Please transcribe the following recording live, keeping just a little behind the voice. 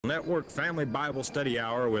Network Family Bible Study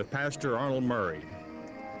Hour with Pastor Arnold Murray.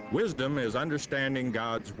 Wisdom is understanding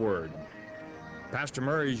God's Word. Pastor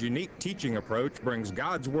Murray's unique teaching approach brings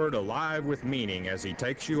God's Word alive with meaning as he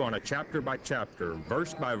takes you on a chapter-by-chapter,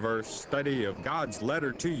 verse-by-verse study of God's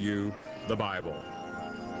letter to you, the Bible.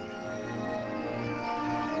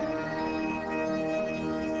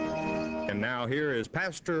 And now here is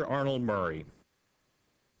Pastor Arnold Murray.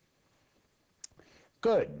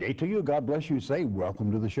 Good day to you. God bless you. Say,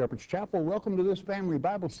 welcome to the Shepherd's Chapel. Welcome to this Family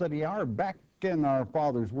Bible Study Hour. Back in our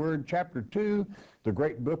Father's Word, chapter 2, the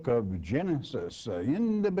great book of Genesis,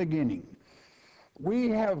 in the beginning. We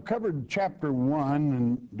have covered chapter 1,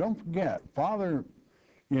 and don't forget, Father,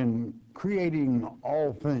 in creating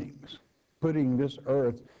all things, putting this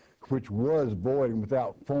earth, which was void and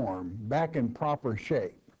without form, back in proper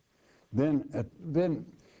shape. Then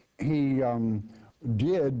he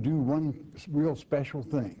did do one real special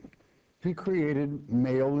thing. He created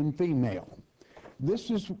male and female.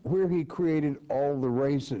 This is where he created all the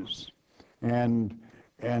races and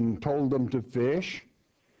told them to fish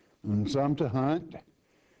and some to hunt.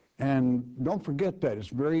 And don't forget that, it's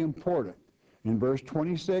very important. In verse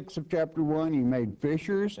 26 of chapter 1, he made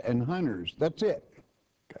fishers and hunters. That's it,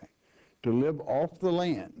 okay, to live off the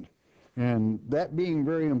land. And that being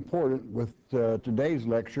very important with today's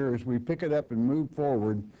lecture as we pick it up and move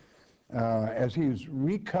forward as he's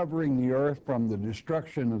recovering the earth from the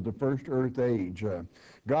destruction of the first earth age.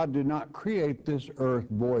 God did not create this earth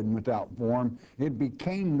void and without form. It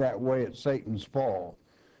became that way at Satan's fall.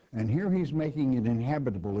 And here he's making it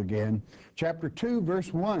inhabitable again. Chapter 2,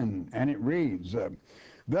 verse 1, and it reads,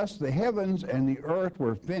 "Thus the heavens and the earth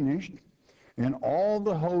were finished, and all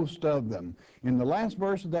the host of them." In the last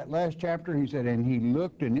verse of that last chapter, he said, "And he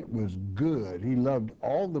looked, and it was good." He loved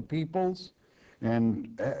all the peoples,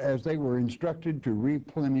 and as they were instructed to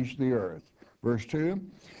replenish the earth. Verse 2,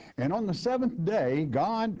 "And on the seventh day,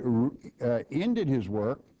 God ended his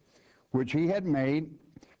work, which he had made,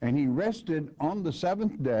 and he rested on the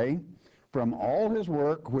seventh day from all his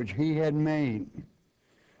work which he had made."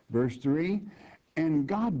 Verse 3, "And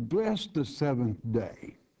God blessed the seventh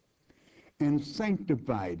day and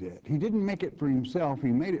sanctified it." He didn't make it for himself,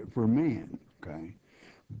 he made it for man, okay?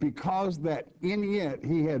 "Because that in it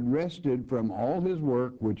he had rested from all his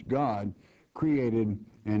work which God created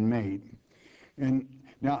and made." And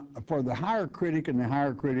now, for the higher critic and the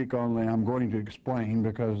higher critic only, I'm going to explain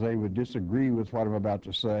because they would disagree with what I'm about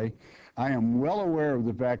to say. I am well aware of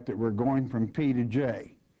the fact that we're going from P to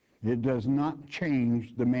J. It does not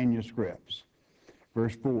change the manuscripts.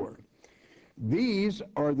 Verse 4. "These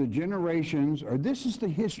are the generations," or this is the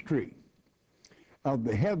history of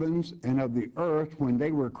the heavens and of the earth when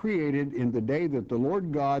they were created in the day that the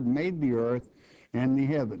Lord God made the earth and the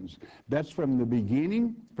heavens. That's from the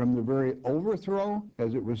beginning, from the very overthrow,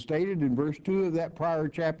 as it was stated in verse 2 of that prior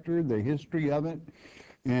chapter, the history of it,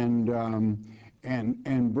 and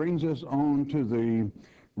brings us on to the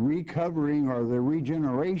recovering or the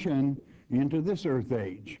regeneration into this earth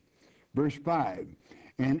age. Verse 5.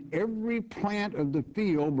 "And every plant of the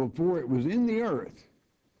field before it was in the earth,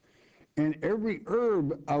 and every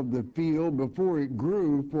herb of the field before it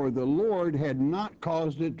grew, for the Lord had not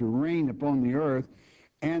caused it to rain upon the earth,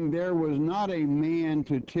 and there was not a man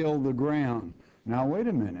to till the ground." Now wait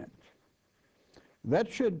a minute. That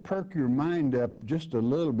should perk your mind up just a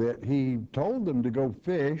little bit. He told them to go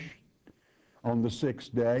fish on the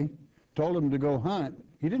sixth day, told them to go hunt.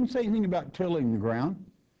 He didn't say anything about tilling the ground,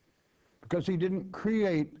 because he didn't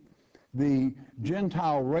create the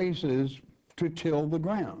Gentile races to till the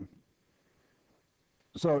ground.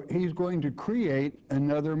 So he's going to create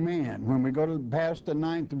another man. When we go to past the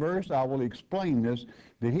 9th verse, I will explain this.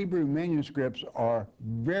 The Hebrew manuscripts are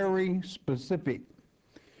very specific.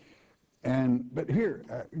 But here,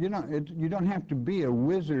 you don't have to be a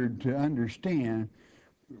wizard to understand.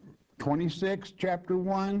 26, chapter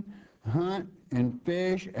 1, hunt and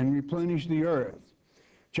fish and replenish the earth.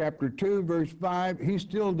 Chapter 2, verse 5, he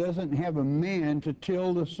still doesn't have a man to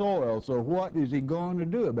till the soil. So what is he going to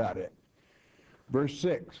do about it? Verse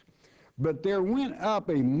 6, "But there went up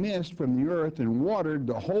a mist from the earth and watered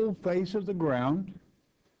the whole face of the ground."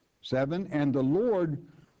 7, "And the Lord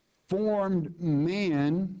formed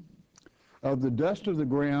man of the dust of the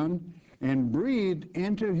ground and breathed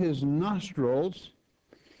into his nostrils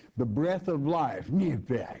the breath of life."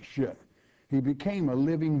 Nefesh. He became a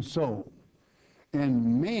living soul.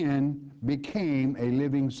 And man became a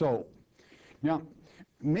living soul. Now,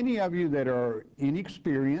 many of you that are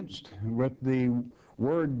inexperienced with the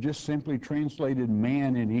word just simply translated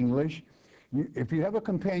man in English, if you have a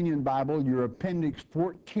companion Bible, your Appendix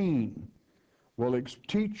 14 will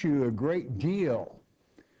teach you a great deal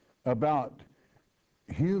about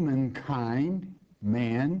humankind,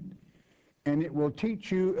 man, and it will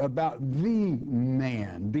teach you about the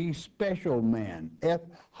man, the special man.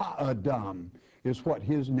 Adam is what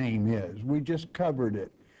his name is. We just covered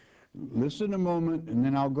it. Listen a moment, and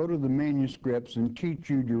then I'll go to the manuscripts and teach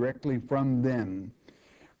you directly from them.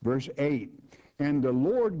 Verse 8, and the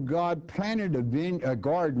Lord God planted a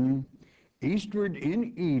garden eastward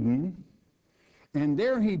in Eden, and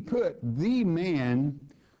there he put the man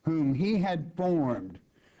whom he had formed.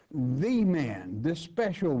 The man, the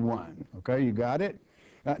special one. Okay, you got it?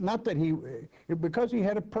 Not that because he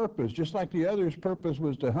had a purpose, just like the other's purpose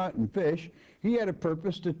was to hunt and fish, he had a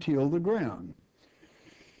purpose to till the ground.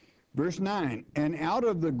 Verse 9, and out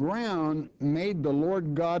of the ground made the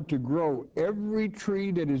Lord God to grow every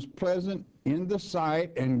tree that is pleasant in the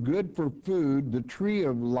sight and good for food, the tree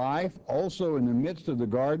of life also in the midst of the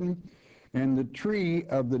garden, and the tree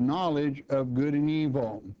of the knowledge of good and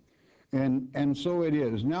evil. And so it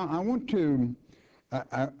is. Now I want to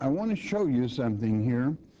show you something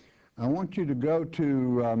here. I want you to go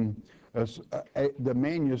to the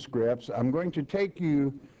manuscripts. I'm going to take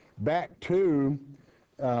you back to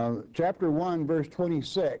chapter 1, verse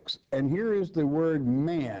 26. And here is the word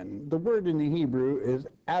man. The word in the Hebrew is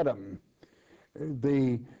Adam.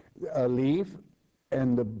 The leaf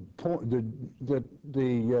and the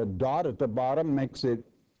dot at the bottom makes it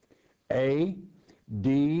A-D-A-M,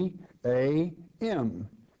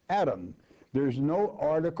 Adam. There's no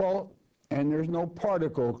article and there's no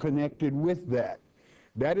particle connected with that.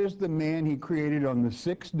 That is the man he created on the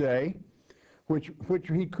sixth day, which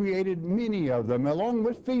he created many of them, along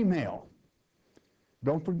with female.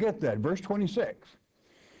 Don't forget that, verse 26.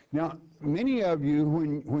 Now, many of you,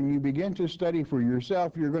 when you begin to study for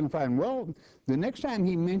yourself, you're going to find, well, the next time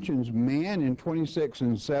he mentions man in 26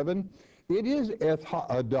 and 7, it is Eth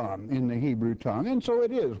Ha-Adam in the Hebrew tongue, and so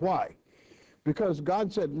it is. Why? Because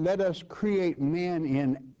God said, let us create man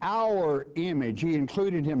in our image. He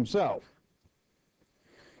included himself.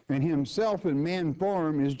 And himself in man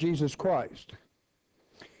form is Jesus Christ.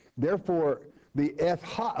 Therefore, the Eth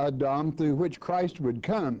Ha-Adam through which Christ would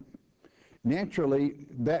come, naturally,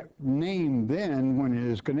 that name then, when it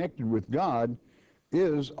is connected with God,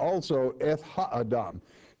 is also Eth Ha-Adam.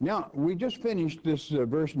 Now, we just finished this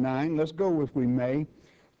verse 9. Let's go, if we may,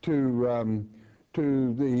 to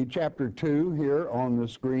the chapter 2 here on the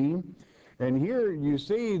screen. And here you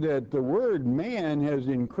see that the word man has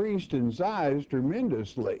increased in size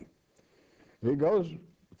tremendously. It goes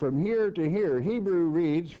from here to here. Hebrew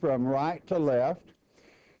reads from right to left.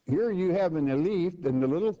 Here you have an aleph, and the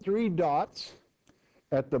little three dots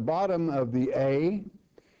at the bottom of the A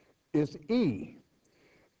is E.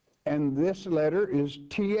 And this letter is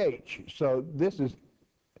TH. So this is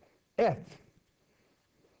F.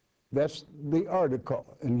 That's the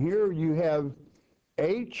article. And here you have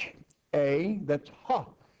H-A, that's Ha.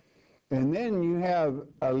 And then you have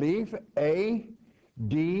aleph, A-D-A-M,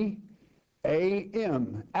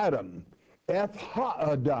 Adam. Eth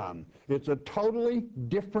Ha-Adam. It's a totally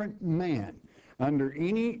different man. Under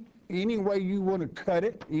any way you want to cut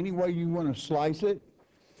it, any way you want to slice it,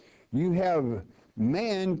 you have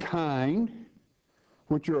mankind,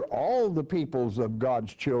 which are all the peoples of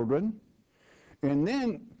God's children. And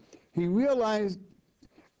then he realized,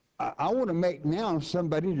 I want to make now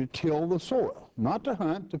somebody to till the soil, not to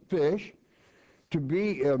hunt, to fish, to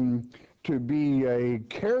be a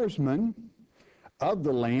caresman of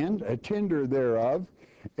the land, a tender thereof.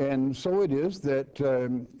 And so it is that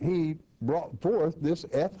he brought forth this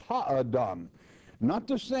Eth Ha-Adam, not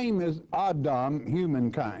the same as Adam,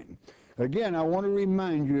 humankind. Again, I want to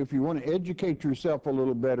remind you, if you want to educate yourself a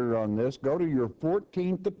little better on this, go to your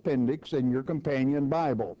 14th appendix in your companion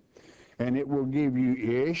Bible, and it will give you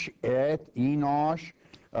Ish, Et, Enosh,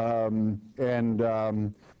 and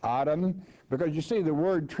Adam, because you see the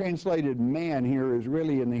word translated man here is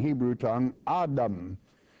really in the Hebrew tongue, Adam,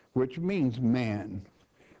 which means man.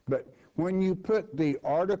 But when you put the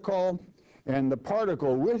article and the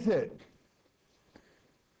particle with it,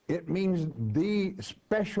 it means the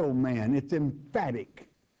special man. It's emphatic.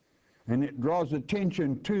 And it draws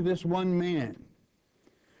attention to this one man.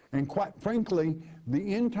 And quite frankly,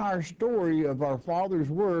 the entire story of our Father's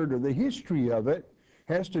Word, or the history of it,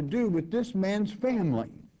 has to do with this man's family,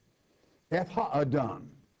 Eth Ha-Adam.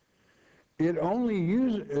 It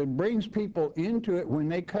only brings people into it when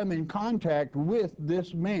they come in contact with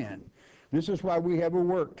this man. This is why we have a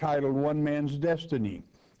work titled One Man's Destiny.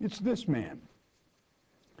 It's this man.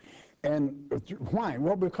 And why?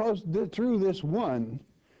 Well, because through this one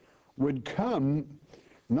would come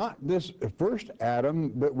not this first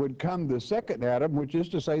Adam, but would come the second Adam, which is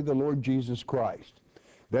to say the Lord Jesus Christ.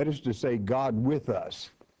 That is to say, God with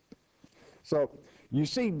us. So you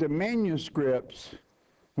see, the manuscripts,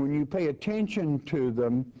 when you pay attention to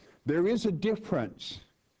them, there is a difference.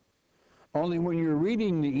 Only when you're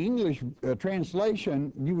reading the English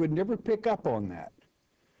translation, you would never pick up on that.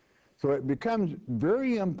 So it becomes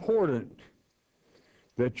very important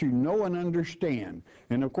that you know and understand.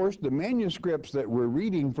 And of course, the manuscripts that we're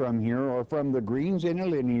reading from here are from the Green's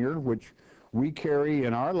Interlinear, which we carry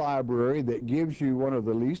in our library, that gives you one of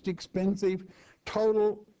the least expensive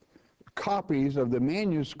total copies of the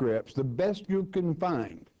manuscripts, the best you can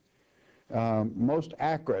find, most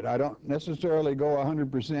accurate. I don't necessarily go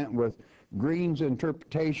 100% with Green's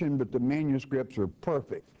interpretation, but the manuscripts are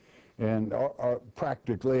perfect and are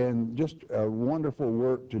practically, and just a wonderful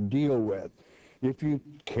work to deal with if you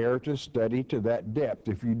care to study to that depth.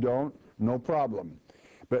 If you don't, no problem.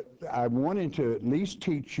 But I wanted to at least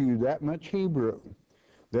teach you that much Hebrew,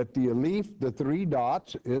 that the Aleph, the 3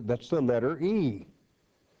 dots, that's the letter E.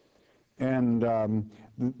 And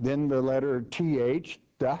then the letter TH,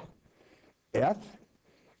 the, F,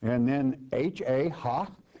 and then HA, ha,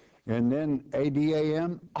 and then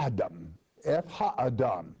ADAM, Adam, F, ha,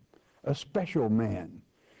 Adam, a special man.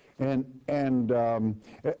 And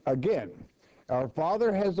again, our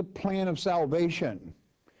Father has a plan of salvation.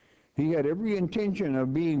 He had every intention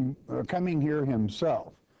of coming here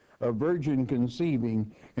himself, a virgin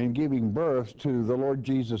conceiving and giving birth to the Lord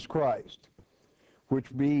Jesus Christ,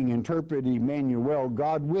 which being interpreted Emmanuel,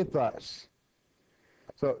 God with us.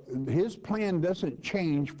 So his plan doesn't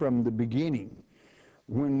change from the beginning.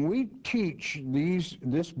 When we teach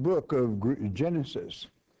this book of Genesis,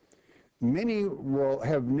 many will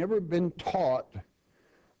have never been taught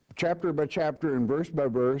chapter by chapter and verse by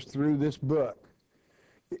verse through this book.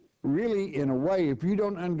 Really, in a way, if you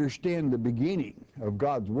don't understand the beginning of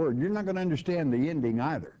God's Word, you're not going to understand the ending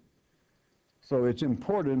either. So it's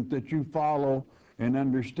important that you follow and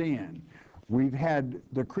understand. We've had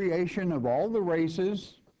the creation of all the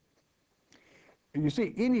races. You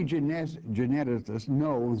see, any geneticist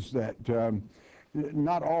knows that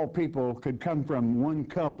not all people could come from one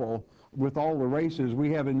couple with all the races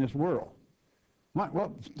we have in this world.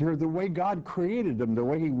 Well, they're the way God created them, the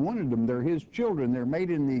way he wanted them. They're his children. They're made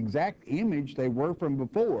in the exact image they were from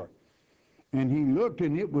before. And he looked,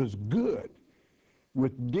 and it was good,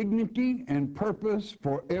 with dignity and purpose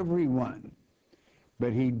for everyone.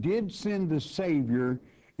 But he did send the Savior,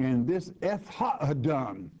 and this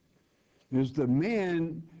Adam is the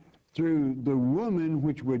man through the woman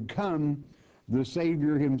which would come, the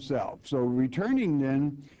Savior himself. So returning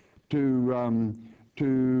then to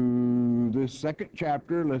this second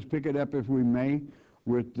chapter, let's pick it up if we may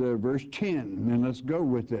with verse 10, and let's go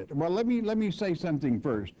with it. Well, let me say something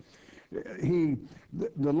first. The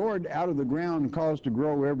Lord out of the ground caused to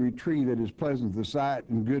grow every tree that is pleasant to the sight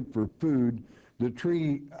and good for food, the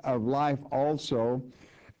tree of life also.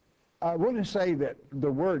 I want to say that the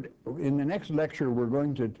word, in the next lecture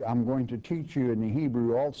I'm going to teach you in the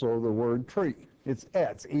Hebrew also the word tree. It's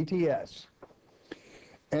etz, E-T-S.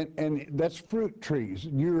 And that's fruit trees.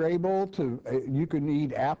 You're able to, you can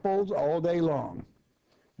eat apples all day long,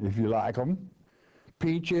 if you like them.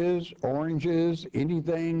 Peaches, oranges,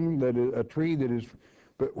 anything that is a tree that is,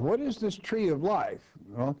 but what is this tree of life?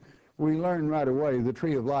 Well, we learn right away the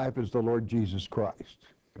tree of life is the Lord Jesus Christ.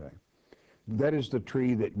 Okay? That is the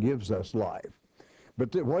tree that gives us life.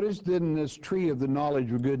 But what is then this tree of the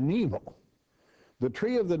knowledge of good and evil? The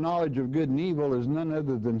tree of the knowledge of good and evil is none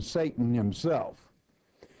other than Satan himself.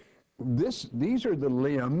 These are the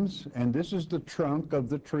limbs, and this is the trunk of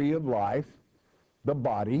the tree of life, the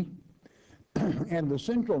body, and the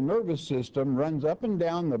central nervous system runs up and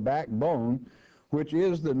down the backbone, which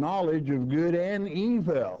is the knowledge of good and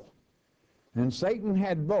evil. And Satan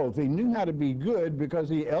had both. He knew how to be good because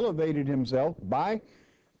he elevated himself by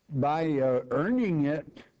earning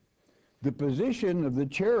it the position of the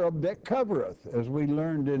cherub that covereth, as we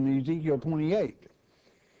learned in Ezekiel 28.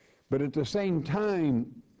 But at the same time,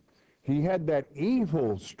 he had that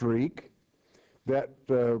evil streak that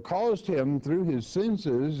caused him, through his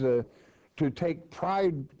senses, to take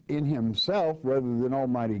pride in himself rather than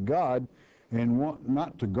Almighty God, and want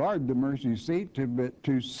not to guard the mercy seat, but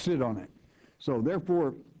to sit on it. So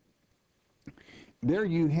therefore, there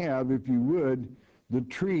you have, if you would, the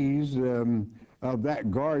trees of that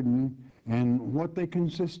garden and what they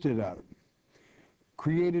consisted of.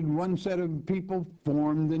 Created one set of people,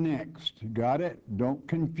 formed the next. Got it? Don't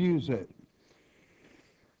confuse it.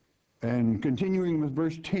 And continuing with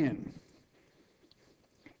verse 10.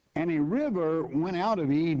 And a river went out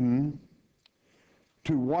of Eden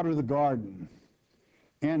to water the garden.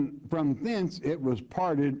 And from thence it was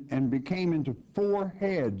parted and became into 4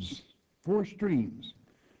 heads, 4 streams.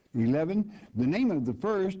 11, the name of the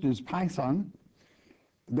first is Pison.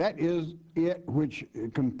 That is it which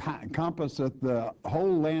compasseth the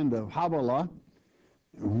whole land of Havilah,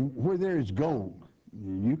 where there is gold.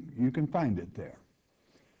 You can find it there.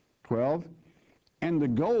 12, and the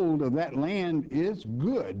gold of that land is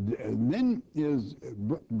good. Then is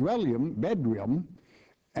bdellium,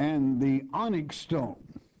 and the onyx stone,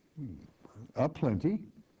 aplenty.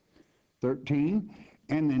 13,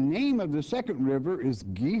 and the name of the second river is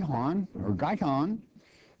Gihon, or Gihon.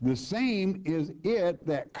 The same is it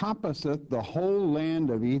that compasseth the whole land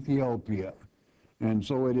of Ethiopia. And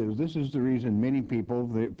so it is. This is the reason many people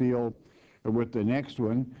feel with the next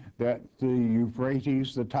one that the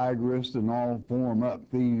Euphrates, the Tigris, and all form up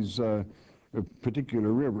these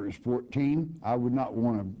particular rivers. 14, I would not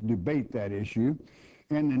want to debate that issue.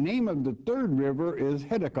 And the name of the third river is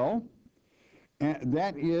Hiddekel, and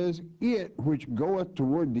that is it which goeth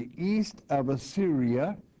toward the east of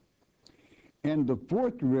Assyria. And the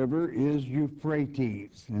fourth river is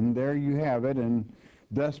Euphrates. And there you have it, and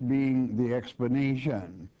thus being the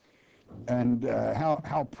explanation. And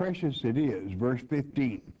how precious it is. Verse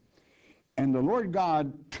 15. And the Lord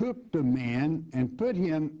God took the man and put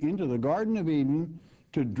him into the Garden of Eden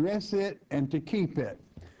to dress it and to keep it.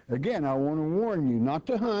 Again, I want to warn you not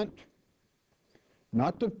to hunt,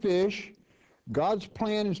 not to fish. God's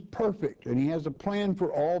plan is perfect, and he has a plan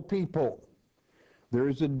for all people. There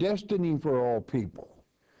is a destiny for all people.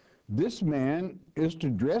 This man is to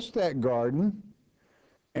dress that garden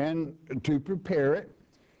and to prepare it,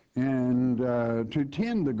 and to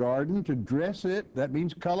tend the garden, to dress it, that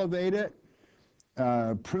means cultivate it,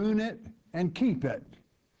 prune it, and keep it.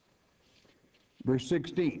 Verse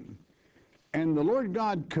 16, and the Lord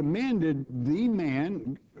God commanded the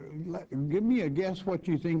man, give me a guess what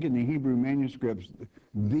you think in the Hebrew manuscripts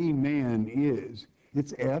the man is.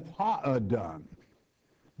 It's Eth-ha-adam,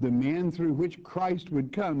 the man through which Christ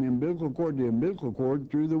would come, umbilical cord to umbilical cord,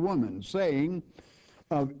 through the woman, saying,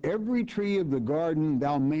 of every tree of the garden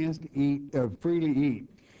thou mayest eat, freely eat.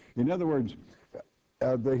 In other words,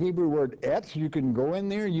 the Hebrew word etz, you can go in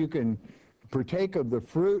there, you can partake of the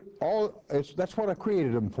fruit. That's what I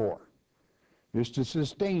created them for, is to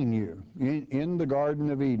sustain you in the Garden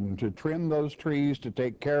of Eden, to trim those trees, to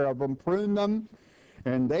take care of them, prune them,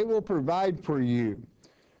 and they will provide for you.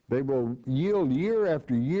 They will yield year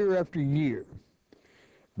after year after year.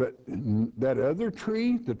 But that other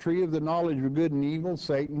tree, the tree of the knowledge of good and evil,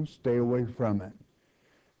 Satan, stay away from it.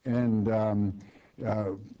 And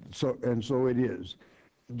so it is.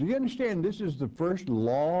 Do you understand this is the first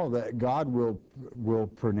law that God will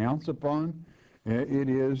pronounce upon? It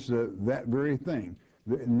is that very thing.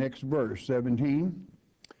 The next verse, 17.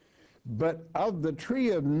 But of the tree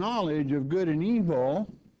of knowledge of good and evil,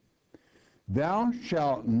 thou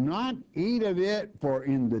shalt not eat of it, for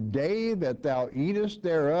in the day that thou eatest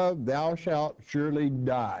thereof, thou shalt surely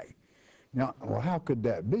die. Now, well, how could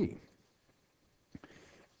that be?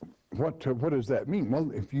 What does that mean?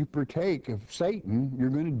 Well, if you partake of Satan, you're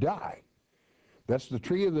going to die. That's the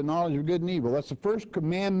tree of the knowledge of good and evil. That's the first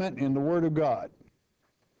commandment in the Word of God,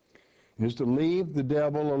 is to leave the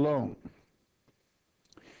devil alone.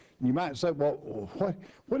 You might say, well,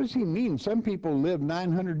 what does he mean? Some people live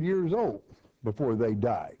 900 years old before they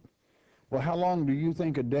died. Well, how long do you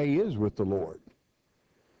think a day is with the Lord?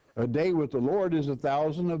 A day with the Lord is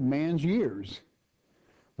 1,000 of man's years.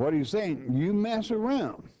 What he's saying, you mess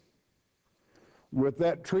around with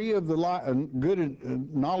that tree of the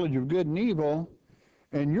knowledge of good and evil,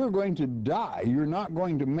 and you're going to die. You're not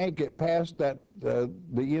going to make it past that the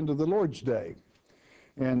end of the Lord's day.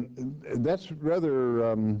 And that's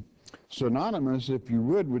rather synonymous, if you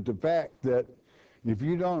would, with the fact that if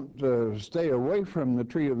you don't stay away from the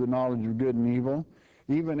tree of the knowledge of good and evil,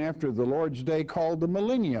 even after the Lord's day called the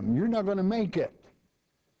millennium, you're not going to make it.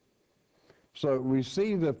 So we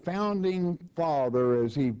see the founding father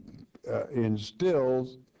as he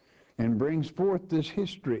instills and brings forth this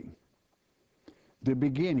history, the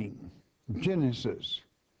beginning, Genesis.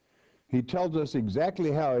 He tells us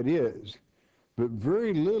exactly how it is, but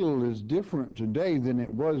very little is different today than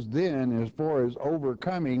it was then as far as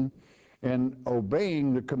overcoming and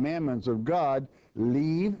obeying the commandments of God.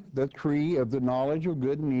 Leave the tree of the knowledge of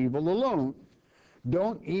good and evil alone.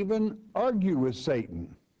 Don't even argue with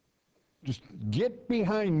Satan. Just get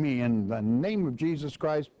behind me in the name of Jesus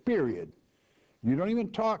Christ, period. You don't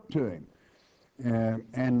even talk to him.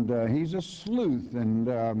 And he's a sleuth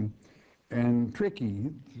and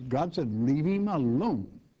tricky. God said, leave him alone.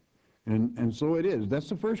 And so it is. That's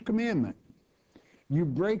the first commandment. You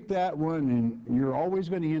break that one and you're always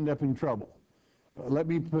going to end up in trouble. Let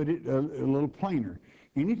me put it a little plainer.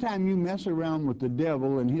 Anytime you mess around with the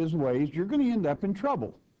devil and his ways, you're going to end up in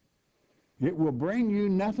trouble. It will bring you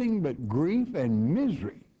nothing but grief and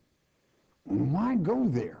misery. Why go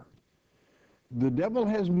there? The devil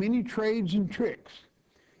has many trades and tricks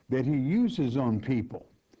that he uses on people.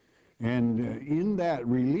 And in that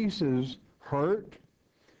releases hurt.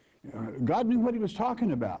 God knew what he was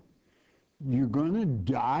talking about. You're going to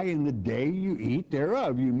die in the day you eat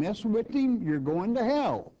thereof. You mess with him, you're going to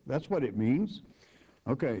hell. That's what it means.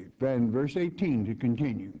 Okay, then verse 18 to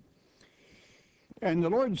continue. And the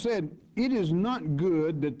Lord said, it is not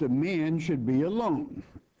good that the man should be alone.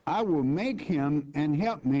 I will make him an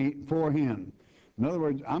helpmate for him. In other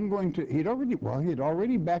words, I'm going to, he'd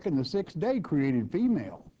already back in the 6th day created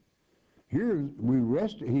female. Here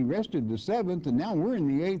he rested the 7th, and now we're in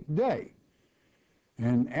the 8th day.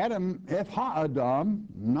 And Adam, Eth-ha-Adam,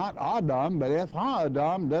 not Adam, but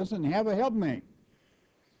Eth-ha-Adam doesn't have a helpmate.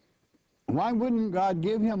 Why wouldn't God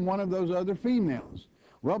give him one of those other females?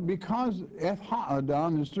 Well, because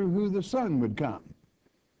Eth-ha-Adam is through who the Son would come.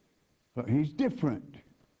 So he's different.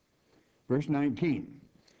 Verse 19.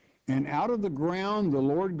 And out of the ground the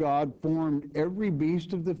Lord God formed every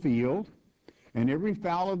beast of the field and every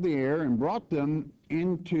fowl of the air, and brought them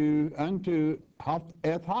unto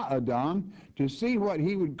Eth-ha-Adam to see what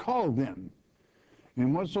he would call them.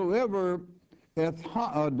 And whatsoever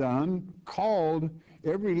Eth-ha-Adam called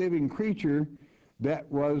every living creature, that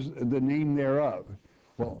was the name thereof.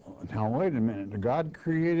 Well, now wait a minute. God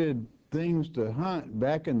created things to hunt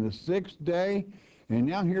back in the 6th day, and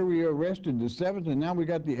now here we are rested the 7th, and now we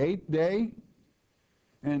got the 8th day.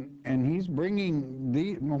 And he's bringing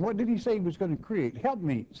what did he say he was going to create?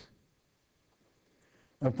 Helpmeets.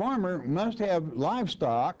 A farmer must have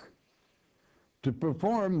livestock to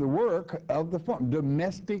perform the work of the farm.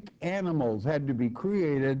 Domestic animals had to be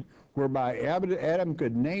created whereby Adam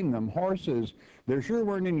could name them. Horses, there sure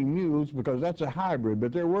weren't any mules because that's a hybrid,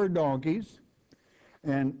 but there were donkeys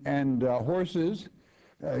and horses,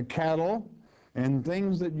 cattle, and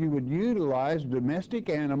things that you would utilize, domestic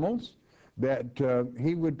animals, that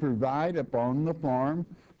he would provide upon the farm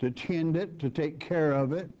to tend it, to take care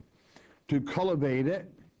of it, to cultivate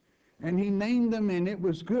it, and he named them, and it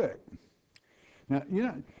was good. Now, you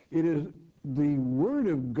know, it is the Word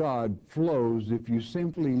of God flows if you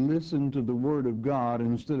simply listen to the Word of God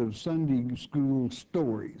instead of Sunday school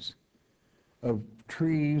stories of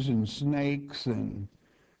trees and snakes and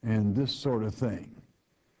this sort of thing,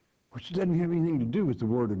 which doesn't have anything to do with the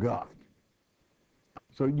Word of God.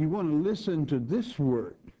 So you want to listen to this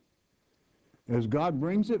Word. As God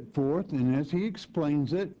brings it forth and as he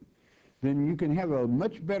explains it, then you can have a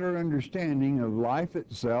much better understanding of life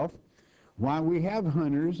itself, why we have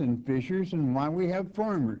hunters and fishers and why we have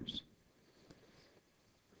farmers.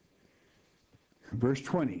 Verse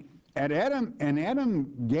 20. And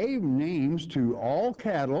Adam gave names to all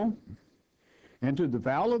cattle and to the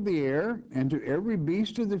fowl of the air and to every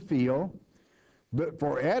beast of the field. But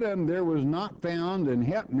for Adam there was not found an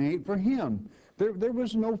helpmate for him. There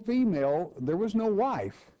was no female, there was no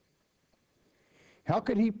wife. How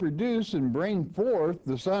could he produce and bring forth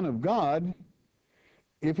the Son of God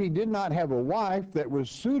if he did not have a wife that was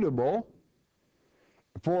suitable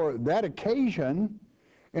for that occasion?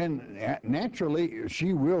 And naturally,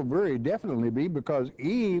 she will very definitely be, because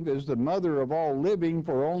Eve is the mother of all living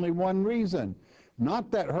for only one reason.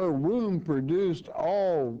 Not that her womb produced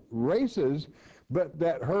all races, but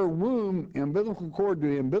that her womb, umbilical cord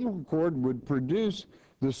to umbilical cord, would produce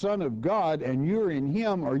the Son of God, and you're in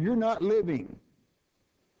him or you're not living.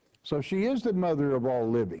 So she is the mother of all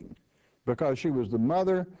living, because she was the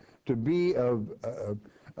mother to be of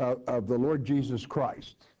the Lord Jesus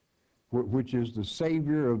Christ, which is the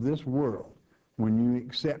Savior of this world when you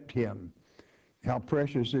accept him. How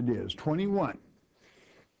precious it is. 21.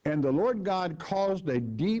 And the Lord God caused a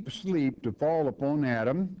deep sleep to fall upon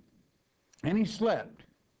Adam, and he slept.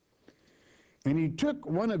 And he took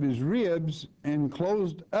one of his ribs and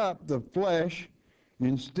closed up the flesh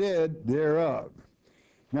instead thereof.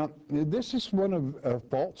 Now, this is one of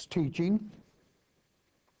false teaching.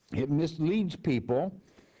 It misleads people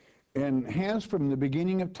and has from the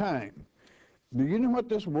beginning of time. Do you know what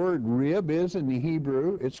this word rib is in the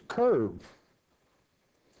Hebrew? It's curve.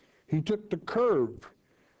 He took the curve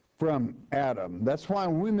from Adam. That's why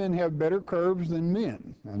women have better curves than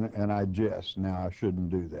men. And I jest. Now, I shouldn't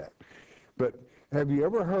do that. But have you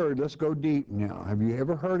ever heard, let's go deep now, have you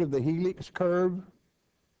ever heard of the helix curve?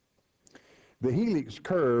 The helix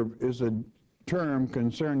curve is a term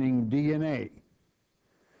concerning DNA.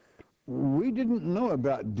 we didn't know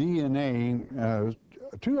about DNA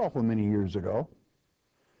too awful many years ago.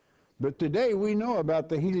 But today we know about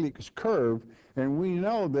the helix curve, and we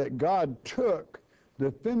know that God took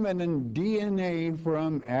the feminine DNA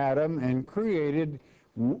from Adam and created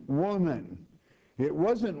woman. It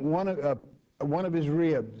wasn't one of his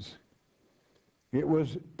ribs. It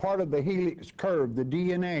was part of the helix curve, the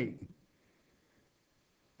DNA,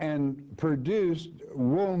 and produced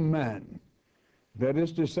woman. That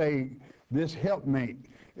is to say, this helpmate.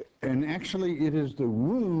 And actually, it is the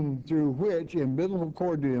womb through which, umbilical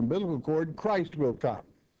cord to umbilical cord, Christ will come.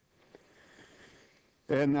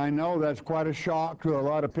 And I know that's quite a shock to a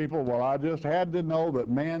lot of people. Well, I just had to know that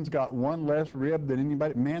man's got one less rib than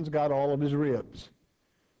anybody. Man's got all of his ribs,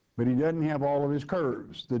 but he doesn't have all of his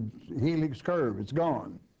curves. The helix curve, it's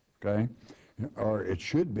gone, okay? Or it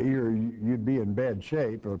should be, or you'd be in bad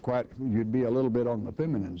shape, or you'd be a little bit on the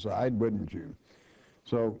feminine side, wouldn't you?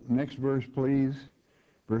 So next verse, please.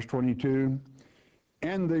 Verse 22.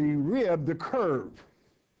 And the rib, the curve.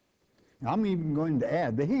 I'm even going to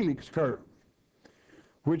add the helix curve,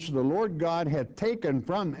 which the Lord God hath taken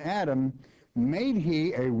from Adam, made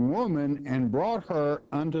he a woman and brought her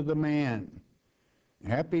unto the man.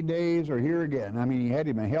 Happy days are here again. I mean, he had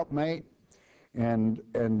him a helpmate, and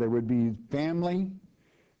there would be family,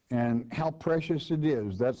 and how precious it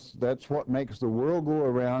is. That's what makes the world go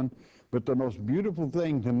around. But the most beautiful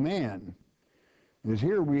thing to man is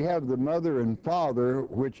here we have the mother and father,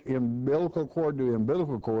 which umbilical cord to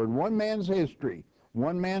umbilical cord, one man's history,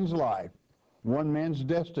 one man's life, one man's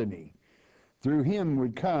destiny. Through him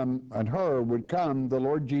would come, and her would come, the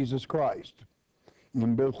Lord Jesus Christ.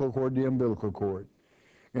 Umbilical cord to umbilical cord.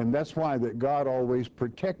 And that's why that God always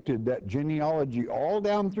protected that genealogy all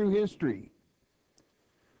down through history,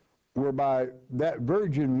 whereby that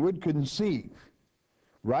virgin would conceive,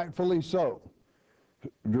 rightfully so,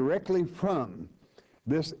 directly from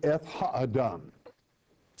this Adam.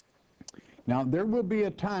 Now, there will be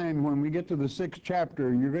a time when we get to the 6th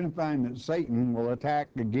chapter, you're going to find that Satan will attack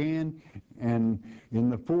again, and in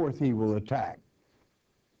the 4th he will attack.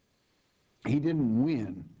 He didn't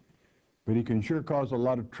win, but he can sure cause a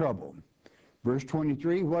lot of trouble. Verse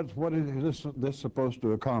 23, what is this supposed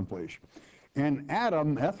to accomplish? And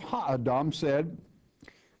Adam said,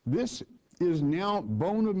 this is now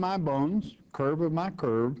bone of my bones, curve of my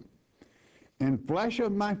curve, and flesh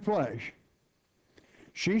of my flesh.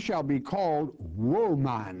 She shall be called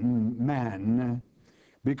woman,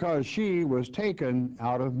 because she was taken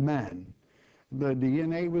out of man. The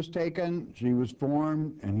DNA was taken, she was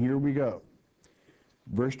formed, and here we go.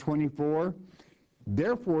 Verse 24,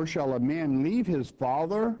 therefore shall a man leave his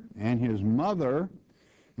father and his mother,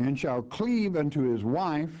 and shall cleave unto his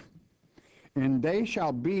wife, and they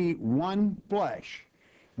shall be one flesh.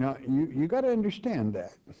 Now, you got to understand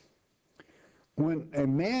that. When a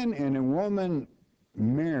man and a woman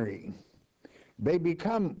marry, they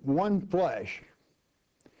become one flesh.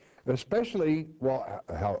 Especially, well,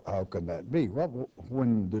 how can that be? Well,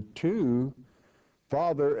 when the two,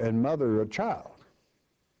 father and mother, are a child.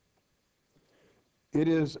 It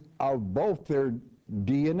is of both their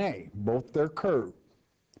DNA, both their curve,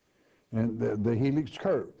 and the helix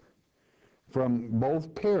curve, from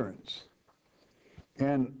both parents.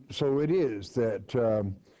 And so it is that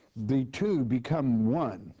the two become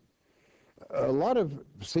one.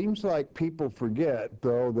 Seems like people forget,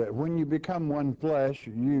 though, that when you become one flesh,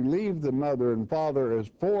 you leave the mother and father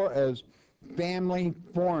as family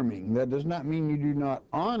forming. That does not mean you do not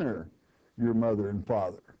honor your mother and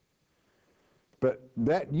father. But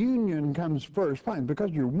that union comes first, fine,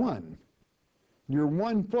 because you're one. You're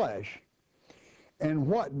one flesh. And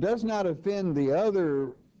what does not offend the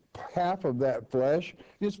other half of that flesh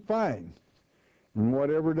is fine. And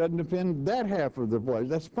whatever doesn't offend that half of the flesh,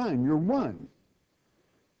 that's fine. You're one.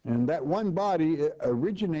 And that one body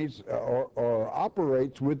originates or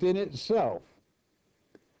operates within itself,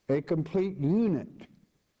 a complete unit.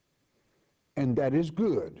 And that is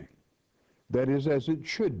good. That is as it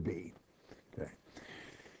should be. Okay.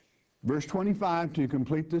 Verse 25 to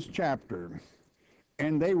complete this chapter.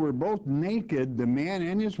 And they were both naked, the man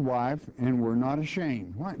and his wife, and were not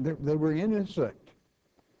ashamed. Why? They were innocent.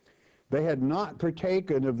 They had not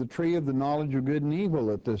partaken of the tree of the knowledge of good and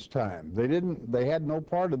evil at this time. They had no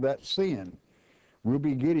part of that sin. We'll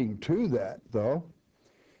be getting to that, though.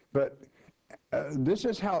 But this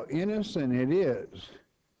is how innocent it is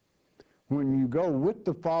when you go with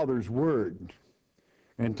the Father's word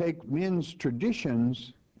and take men's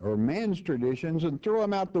traditions or man's traditions and throw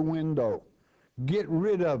them out the window. Get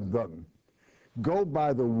rid of them. Go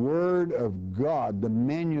by the word of God, the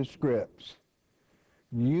manuscripts.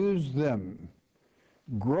 Use them.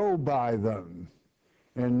 grow by them,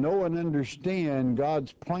 and know and understand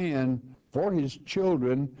God's plan for his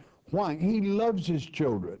children. Why? He loves his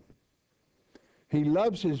children. He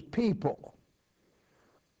loves his people.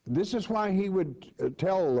 This is why he would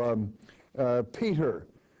tell Peter,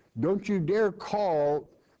 don't you dare call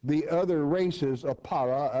the other races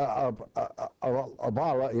Apala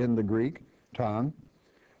in the Greek tongue.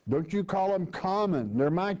 Don't you call them common. They're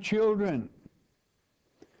my children.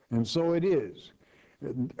 And so it is.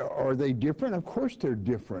 Are they different? Of course they're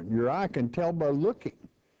different. Your eye can tell by looking.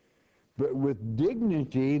 But with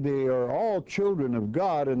dignity, they are all children of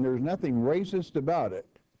God, and there's nothing racist about it.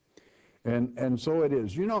 And so it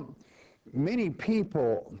is. You know, many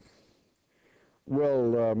people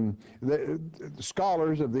will, the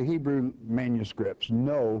scholars of the Hebrew manuscripts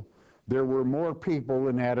know there were more people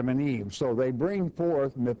than Adam and Eve. So they bring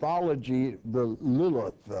forth mythology, the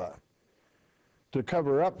Lilith, to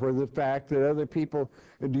cover up for the fact that other people,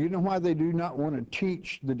 do you know why they do not want to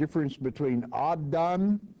teach the difference between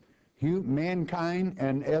Adam, mankind,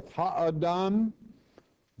 and Eth Ha'adam,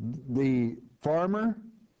 the farmer?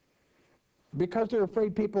 Because they're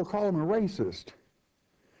afraid people call him a racist.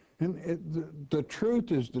 And the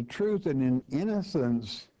truth is the truth, and in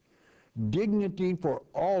innocence, dignity for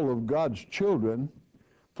all of God's children,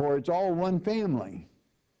 for it's all one family.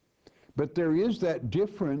 But there is that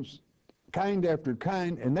difference, kind after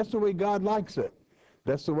kind, and that's the way God likes it.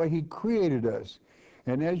 That's the way he created us.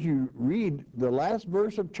 And as you read the last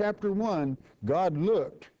verse of chapter 1, God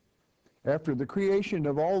looked after the creation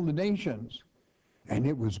of all the nations, and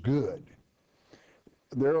it was good.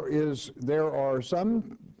 There are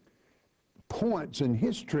some points in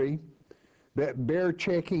history that bear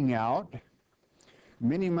checking out.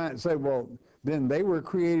 Many might say, well, then they were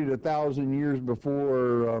created 1,000 years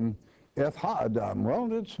before Eth Ha'adam. Well,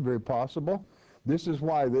 that's very possible. This is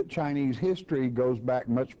why that Chinese history goes back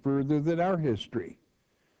much further than our history.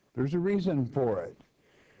 There's a reason for it,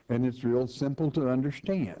 and it's real simple to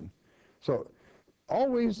understand. So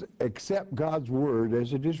always accept God's word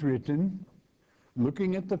as it is written,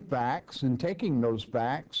 looking at the facts and taking those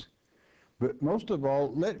facts, but most of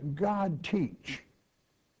all, let God teach,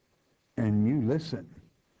 and you listen.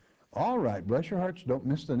 All right, bless your hearts. Don't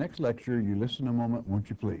miss the next lecture. You listen a moment, won't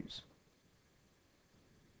you please?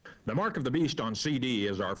 The Mark of the Beast on CD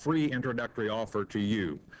is our free introductory offer to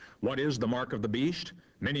you. What is the Mark of the Beast?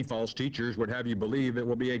 Many false teachers would have you believe it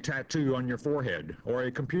will be a tattoo on your forehead or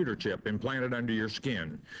a computer chip implanted under your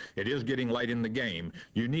skin. It is getting late in the game.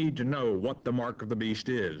 You need to know what the Mark of the Beast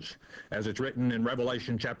is. As it's written in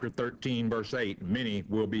Revelation chapter 13, verse 8, many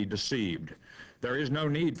will be deceived. There is no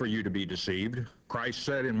need for you to be deceived. Christ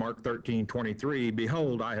said in Mark 13:23,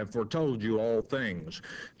 "Behold, I have foretold you all things."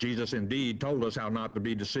 Jesus indeed told us how not to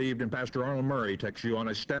be deceived, and Pastor Arnold Murray takes you on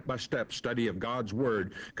a step-by-step study of God's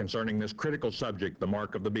Word concerning this critical subject, the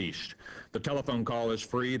Mark of the Beast. The telephone call is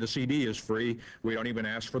free. The CD is free. We don't even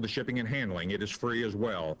ask for the shipping and handling. It is free as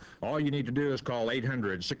well. All you need to do is call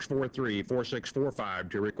 800-643-4645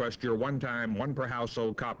 to request your one-time,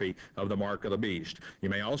 one-per-household copy of the Mark of the Beast. You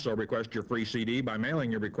may also request your free CD by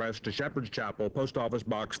mailing your request to Shepherd's Chapel, Post Office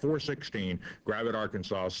Box 416, Gravette,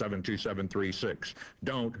 Arkansas 72736.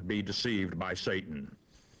 Don't be deceived by Satan.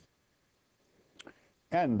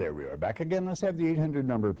 And there we are back again. Let's have the 800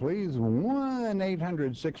 number, please.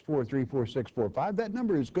 1-800-643-4645. That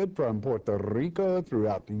number is good from Puerto Rico,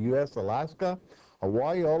 throughout the U.S., Alaska,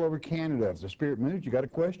 Hawaii, all over Canada. If the Spirit moves, you got a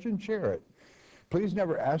question, share it. Please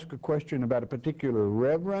never ask a question about a particular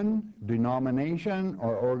reverend, denomination,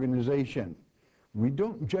 or organization. We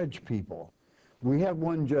don't judge people. We have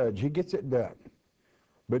one judge. He gets it done.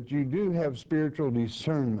 But you do have spiritual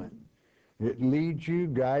discernment. It leads you,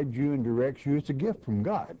 guides you, and directs you. It's a gift from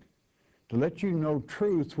God to let you know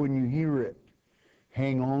truth when you hear it.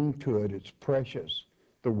 Hang on to it. It's precious,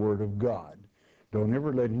 the Word of God. Don't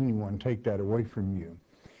ever let anyone take that away from you.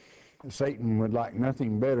 Satan would like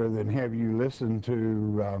nothing better than have you listen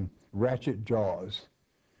to ratchet jaws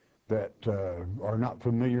that are not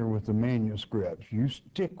familiar with the manuscripts. You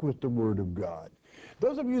stick with the Word of God.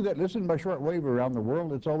 Those of you that listen by shortwave around the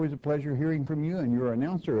world, it's always a pleasure hearing from you, and your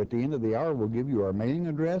announcer at the end of the hour will give you our mailing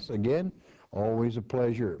address. Again, always a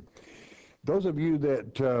pleasure. Those of you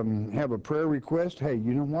that have a prayer request, hey,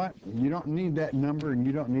 you know what? You don't need that number and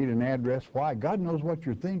you don't need an address. Why? God knows what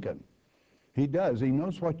you're thinking. He does. He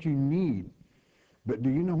knows what you need. But do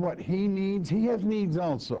you know what He needs? He has needs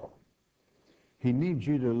also. He needs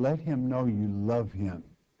you to let Him know you love Him.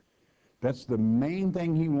 That's the main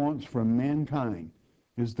thing He wants from mankind,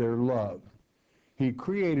 is their love. He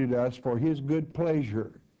created us for His good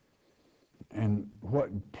pleasure. And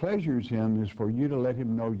what pleasures him is for you to let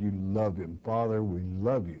him know you love him. Father, we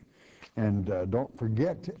love you. And don't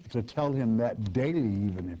forget to tell him that daily,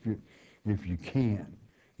 even if you can,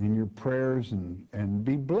 in your prayers, and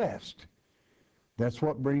be blessed. That's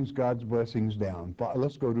what brings God's blessings down.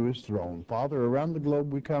 Let's go to his throne. Father, around the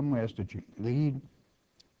globe we come, we ask that you lead,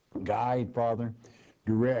 guide, Father,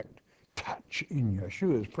 direct, touch in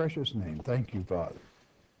Yeshua's precious name. Thank you, Father.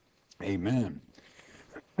 Amen.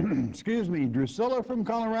 Excuse me, Drusilla from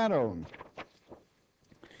Colorado.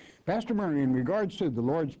 Pastor Murray, in regards to the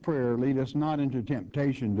Lord's Prayer, lead us not into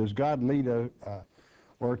temptation. Does God lead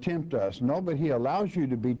or tempt us? No, but he allows you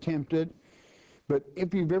to be tempted. But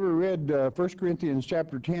if you've ever read 1 Corinthians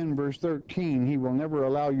chapter 10, verse 13, he will never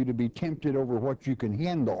allow you to be tempted over what you can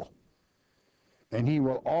handle. And he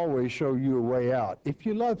will always show you a way out if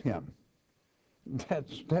you love him.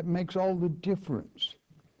 That makes all the difference.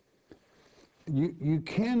 You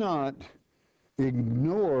cannot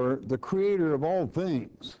ignore the creator of all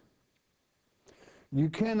things. You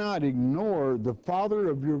cannot ignore the Father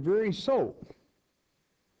of your very soul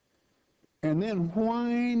and then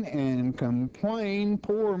whine and complain,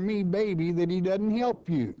 poor me baby, that he doesn't help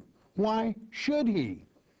you. Why should he?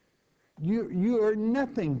 You are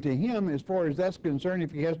nothing to him as far as that's concerned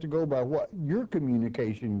if he has to go by what your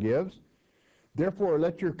communication gives. Therefore,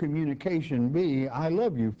 let your communication be, I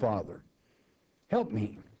love you, Father. Help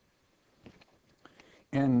me.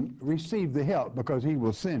 And receive the help because he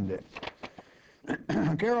will send it.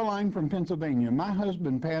 Caroline from Pennsylvania. My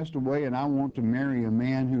husband passed away and I want to marry a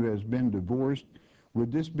man who has been divorced.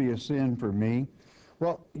 Would this be a sin for me?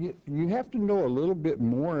 Well, you have to know a little bit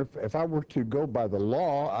more. If I were to go by the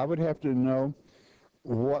law, I would have to know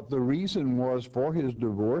what the reason was for his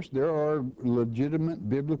divorce. There are legitimate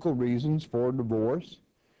biblical reasons for divorce.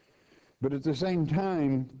 But at the same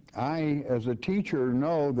time, I, as a teacher,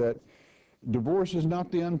 know that divorce is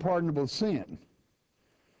not the unpardonable sin.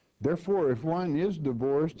 Therefore, if one is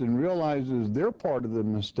divorced and realizes they're part of the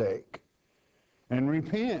mistake and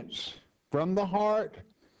repents from the heart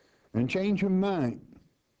and change of mind,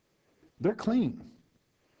 they're clean.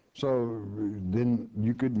 So then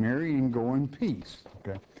you could marry and go in peace.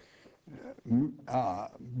 Okay.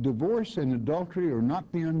 Divorce and adultery are not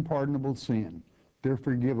the unpardonable sin. They're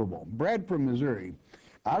forgivable. Brad from Missouri.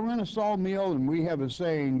 I run a sawmill and we have a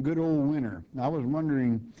saying, good old winter. I was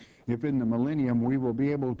wondering if in the millennium we will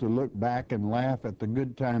be able to look back and laugh at the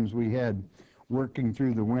good times we had working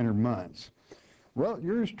through the winter months. Well,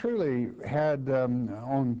 yours truly had,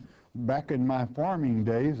 back in my farming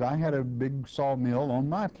days, I had a big sawmill on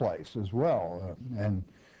my place as well. And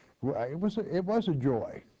it was a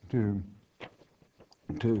joy to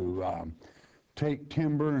take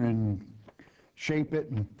timber and shape it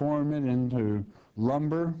and form it into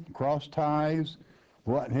lumber, cross ties,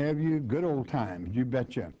 what have you. Good old times, you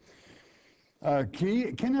betcha.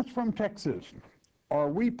 Kenneth from Texas. Are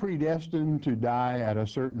we predestined to die at a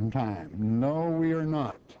certain time? No, we are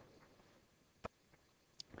not.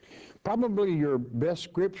 Probably your best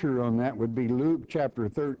scripture on that would be Luke chapter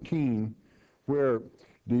 13, where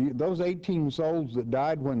those 18 souls that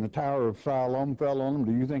died when the Tower of Siloam fell on them,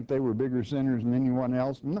 do you think they were bigger sinners than anyone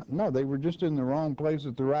else? No, they were just in the wrong place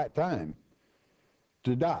at the right time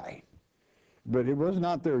to die. But it was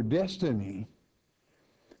not their destiny.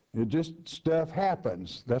 It just, stuff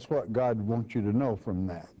happens. That's what God wants you to know from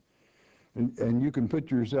that. And you can put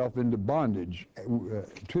yourself into bondage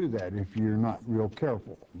to that if you're not real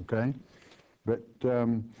careful, okay? But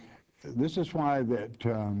this is why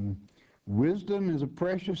that wisdom is a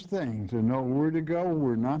precious thing, to know where to go,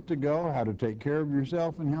 where not to go, how to take care of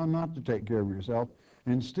yourself and how not to take care of yourself,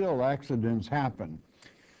 and still accidents happen.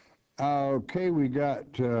 Okay, we got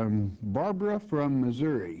Barbara from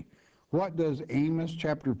Missouri. What does Amos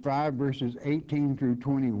chapter 5 verses 18 through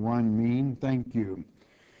 21 mean? Thank you.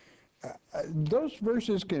 Those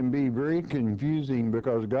verses can be very confusing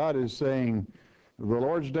because God is saying the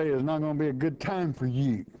Lord's day is not going to be a good time for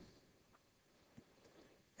you.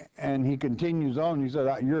 And he continues on, he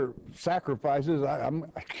said, your sacrifices, I'm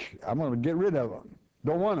going to get rid of them.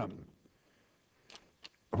 Don't want them.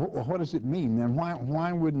 What does it mean? Then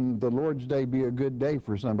why wouldn't the Lord's day be a good day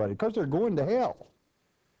for somebody? Because they're going to hell.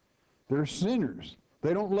 They're sinners.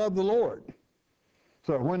 They don't love the Lord.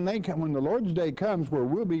 So when the Lord's day comes, where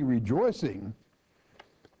we'll be rejoicing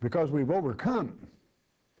because we've overcome,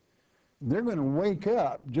 they're going to wake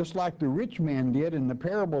up just like the rich man did in the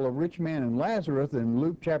parable of rich man and Lazarus in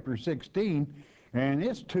Luke chapter 16, and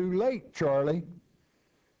it's too late, Charlie.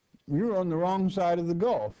 You're on the wrong side of the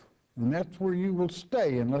gulf, and that's where you will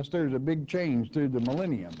stay unless there's a big change through the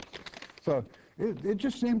millennium. So It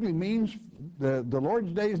just simply means the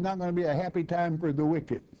Lord's day is not going to be a happy time for the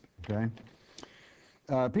wicked, okay?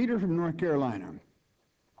 Peter from North Carolina.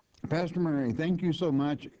 Pastor Murray, thank you so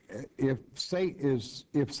much. If Satan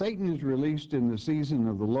is released in the season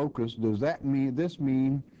of the locust, does this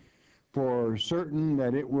mean for certain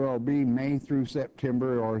that it will be May through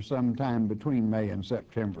September or sometime between May and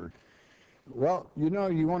September? Well, you know,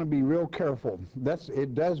 you want to be real careful.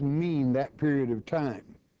 It does mean that period of time.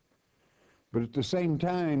 But at the same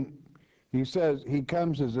time, he says he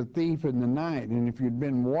comes as a thief in the night, and if you'd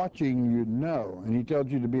been watching, you'd know. And he tells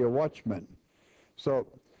you to be a watchman. So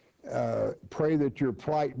pray that your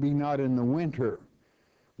plight be not in the winter.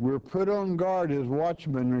 We're put on guard as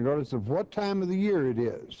watchmen regardless of what time of the year it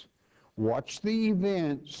is. Watch the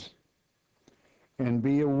events and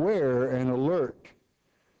be aware and alert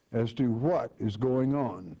as to what is going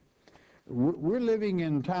on. We're living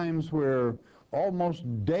in times where almost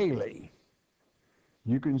daily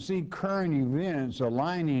you can see current events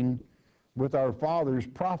aligning with our Father's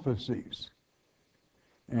prophecies.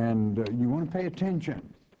 And you want to pay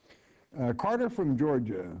attention. Carter from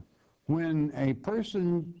Georgia, when a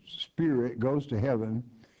person's spirit goes to heaven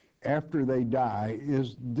after they die,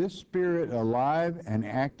 is this spirit alive and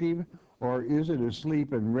active, or is it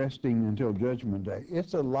asleep and resting until Judgment Day?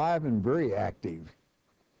 It's alive and very active.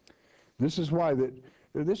 This is why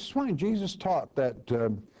Jesus taught that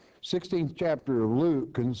 16th chapter of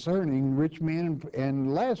Luke concerning rich man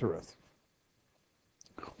and Lazarus.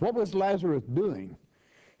 What was Lazarus doing?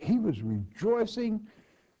 He was rejoicing,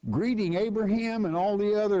 greeting Abraham and all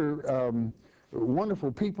the other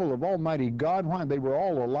wonderful people of Almighty God. Why? They were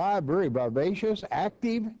all alive, very vivacious,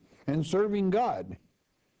 active, and serving God.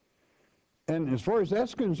 And as far as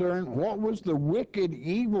that's concerned, what was the wicked,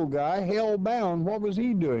 evil guy, hell-bound, what was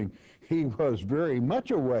he doing? He was very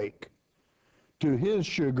much awake, to his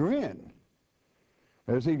chagrin,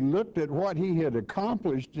 as he looked at what he had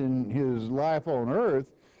accomplished in his life on earth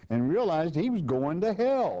and realized he was going to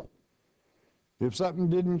hell if something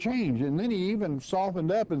didn't change. And then he even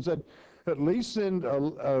softened up and said, at least send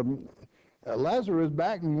Lazarus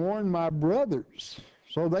back and warn my brothers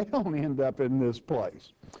so they don't end up in this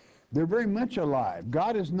place. They're very much alive.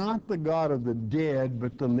 God is not the God of the dead,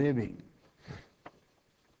 but the living.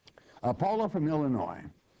 Paula from Illinois.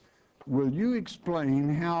 Will you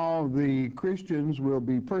explain how the Christians will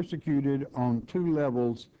be persecuted on two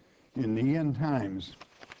levels in the end times?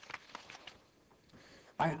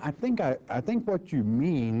 I think what you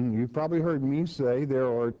mean, you've probably heard me say there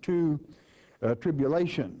are two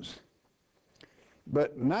tribulations,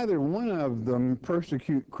 but neither one of them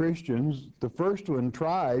persecute Christians. The first one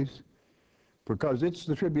tries, because it's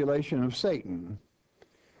the tribulation of Satan.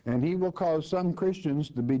 And he will cause some Christians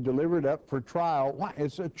to be delivered up for trial. Why?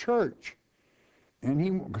 It's a church. And he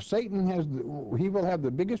will have the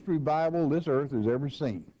biggest revival this earth has ever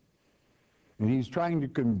seen. And he's trying to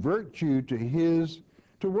convert you to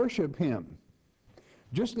worship him.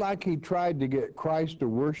 Just like he tried to get Christ to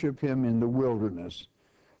worship him in the wilderness,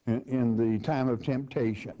 in the time of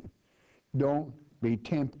temptation. Don't be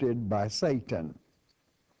tempted by Satan.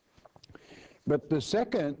 But the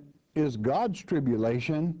second is God's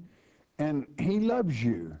tribulation, and he loves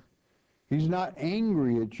you. He's not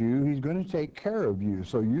angry at you. He's going to take care of you,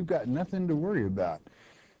 so you've got nothing to worry about.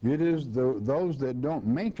 It is those that don't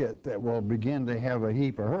make it that will begin to have a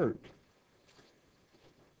heap of hurt,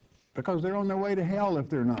 because they're on their way to hell if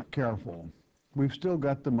they're not careful. We've still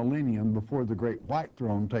got the millennium before the great white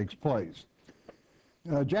throne takes place.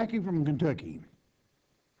 Jackie from Kentucky.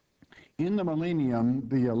 In the millennium,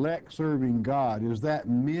 the elect serving God, is that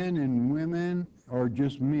men and women or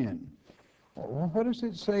just men? What does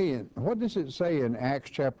it say in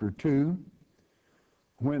Acts chapter 2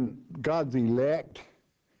 when God's elect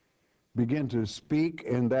begin to speak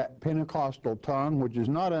in that Pentecostal tongue, which is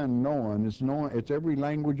not unknown, it's every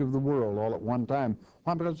language of the world all at one time?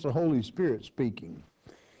 Why? Because it's the Holy Spirit speaking.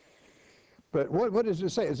 But what does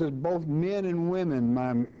it say? It says both men and women,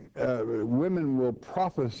 women will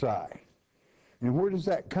prophesy. And where does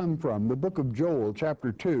that come from? The book of Joel,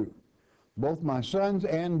 chapter 2. Both my sons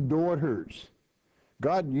and daughters.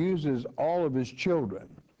 God uses all of his children,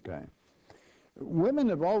 okay? Women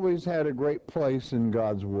have always had a great place in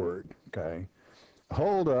God's word, okay?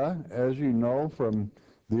 Huldah, as you know from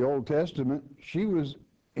the Old Testament, she was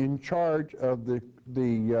in charge of the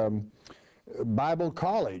Bible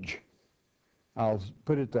college. I'll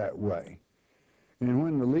put it that way. And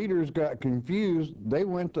when the leaders got confused, they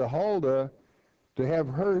went to Huldah to have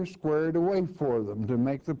her squared away for them, to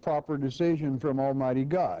make the proper decision from Almighty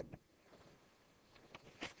God.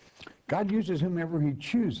 God uses whomever he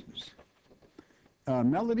chooses.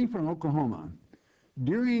 Melody from Oklahoma.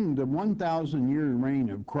 During the 1,000-year reign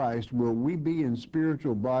of Christ, will we be in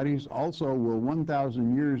spiritual bodies? Also, will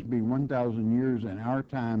 1,000 years be 1,000 years in our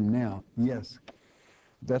time now? Yes.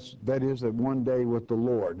 That is at one day with the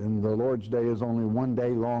Lord, and the Lord's day is only one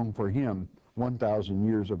day long for him, 1,000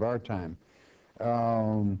 years of our time.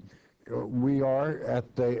 We are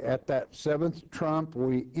at that seventh trump,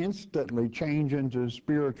 we instantly change into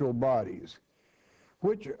spiritual bodies,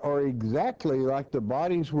 which are exactly like the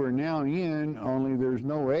bodies we're now in, only there's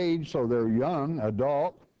no age, so they're young,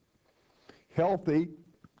 adult, healthy,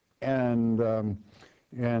 and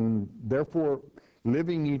therefore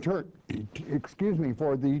living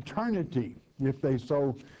for the eternity, if they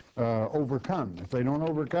so overcome. If they don't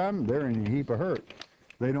overcome, they're in a heap of hurt.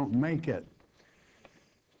 They don't make it.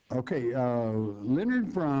 Okay,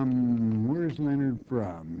 Leonard where's Leonard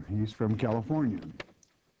from? He's from California.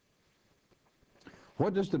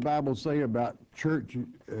 What does the Bible say about church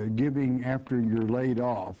giving after you're laid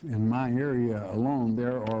off? In my area alone,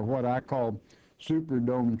 there are what I call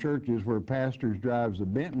superdome churches where pastors drives a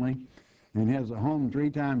Bentley and has a home 3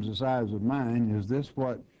 times the size of mine. Is this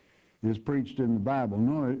what is preached in the Bible?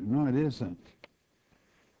 No, it isn't.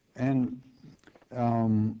 And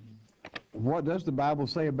what does the Bible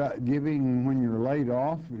say about giving when you're laid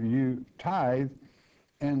off? You tithe.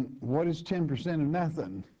 And what is 10% of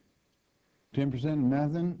nothing? 10% of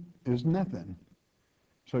nothing is nothing.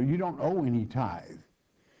 So you don't owe any tithe.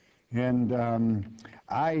 And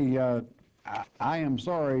I am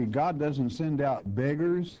sorry, God doesn't send out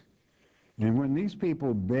beggars. And when these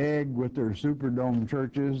people beg with their superdome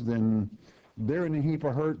churches, then they're in a heap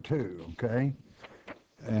of hurt too, okay?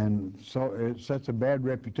 And so it sets a bad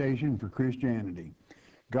reputation for Christianity.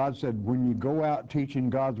 God said, when you go out teaching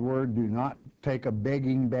God's word, do not take a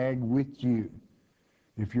begging bag with you.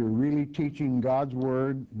 If you're really teaching God's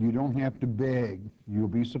word, you don't have to beg. You'll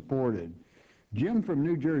be supported. Jim from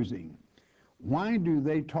New Jersey, why do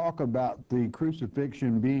they talk about the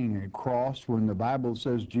crucifixion being a cross when the Bible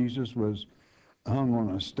says Jesus was hung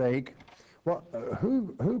on a stake? Well,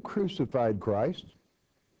 who crucified Christ?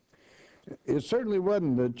 It certainly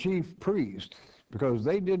wasn't the chief priest, because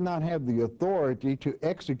they did not have the authority to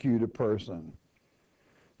execute a person.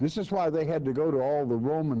 This is why they had to go to all the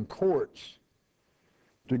Roman courts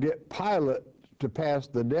to get Pilate to pass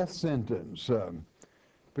the death sentence,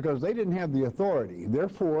 because they didn't have the authority.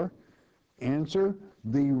 Therefore, answer,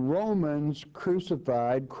 the Romans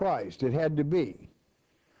crucified Christ. It had to be.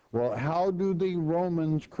 Well, how do the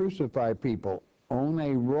Romans crucify people? On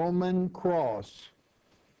a Roman cross.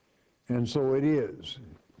 And so it is.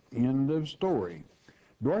 End of story.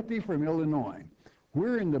 Dorothy from Illinois.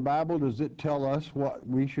 Where in the Bible does it tell us what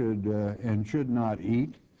we should and should not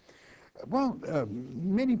eat? Well,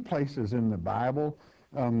 many places in the Bible.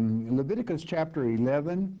 Leviticus chapter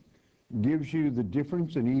 11 gives you the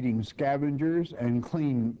difference in eating scavengers and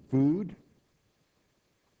clean food.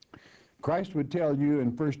 Christ would tell you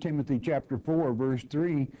in 1 Timothy chapter 4, verse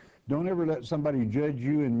 3, don't ever let somebody judge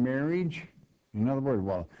you in marriage. In other words,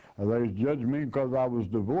 well, they judged me because I was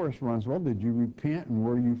divorced once. Well, did you repent and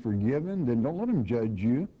were you forgiven? Then don't let them judge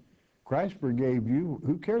you. Christ forgave you.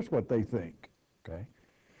 Who cares what they think? Okay.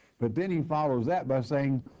 But then he follows that by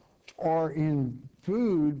saying, or in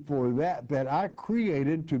food for that I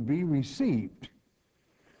created to be received.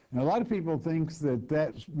 Now, a lot of people think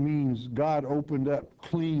that means God opened up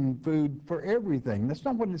clean food for everything. That's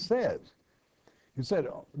not what it says. It said,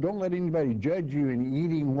 don't let anybody judge you in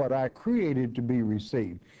eating what I created to be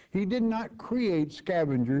received. He did not create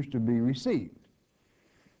scavengers to be received.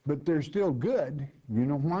 But they're still good. You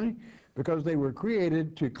know why? Because they were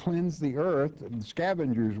created to cleanse the earth, the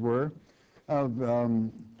scavengers were,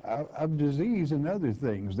 of disease and other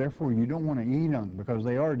things. Therefore, you don't want to eat them because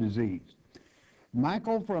they are diseased.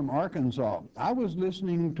 Michael from Arkansas, I was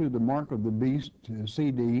listening to the Mark of the Beast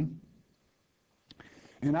CD,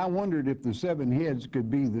 and I wondered if the 7 heads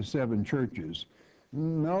could be the 7 churches.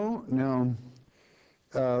 No.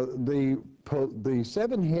 The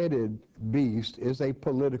 7-headed beast is a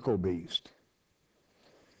political beast.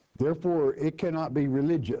 Therefore, it cannot be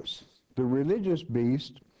religious. The religious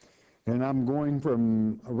beast, and I'm going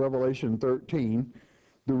from Revelation 13,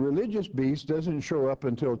 the religious beast doesn't show up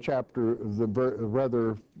until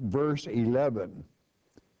verse 11.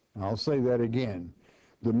 I'll say that again.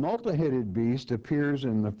 The multi-headed beast appears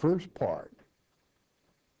in the first part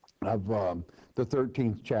of the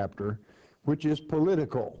 13th chapter, which is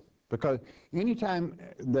political. Because anytime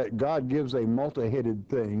that God gives a multi-headed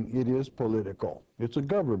thing, it is political. It's a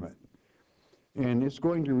government. And it's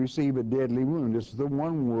going to receive a deadly wound. It's the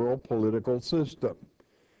one world political system.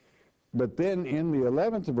 But then in the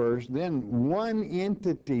 11th verse, then one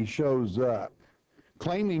entity shows up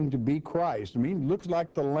claiming to be Christ. I mean, he looks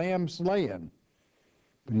like the lamb slain,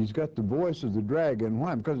 but he's got the voice of the dragon.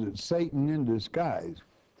 Why? Because it's Satan in disguise.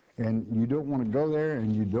 And you don't want to go there,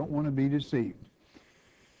 and you don't want to be deceived.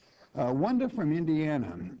 Wanda from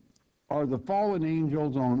Indiana, are the fallen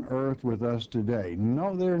angels on earth with us today?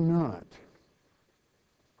 No, they're not.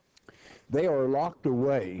 They are locked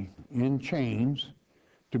away in chains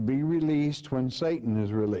to be released when Satan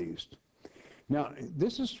is released. Now,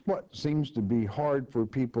 this is what seems to be hard for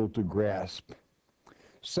people to grasp.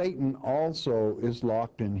 Satan also is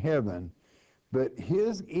locked in heaven, but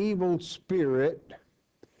his evil spirit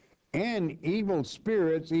and evil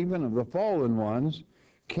spirits, even of the fallen ones,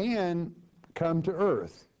 can come to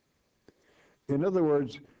earth. In other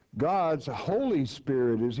words, God's Holy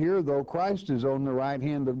Spirit is here, though Christ is on the right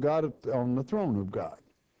hand of God, on the throne of God.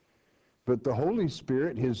 But the Holy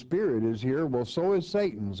Spirit, his Spirit is here. Well, so is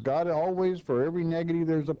Satan's. God always, for every negative,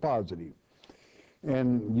 there's a positive.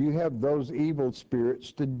 And you have those evil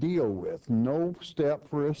spirits to deal with. No step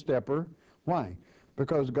for a stepper. Why?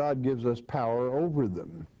 Because God gives us power over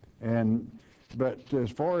them. But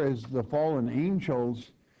as far as the fallen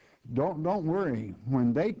angels, don't worry.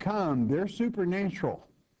 When they come, they're supernatural.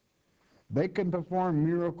 They can perform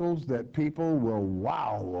miracles that people will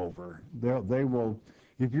wow over. They will,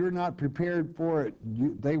 if you're not prepared for it,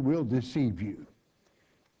 they will deceive you.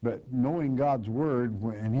 But knowing God's word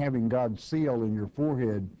and having God's seal in your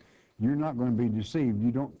forehead, you're not going to be deceived.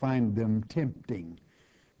 You don't find them tempting.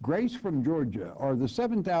 Grace from Georgia, are the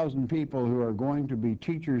 7,000 people who are going to be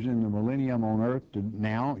teachers in the millennium on earth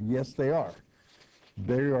now? Yes, they are.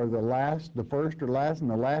 They are the last, the first are last, and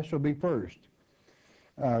the last shall be first.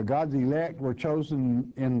 God's elect were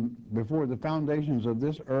chosen before the foundations of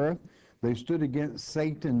this earth. They stood against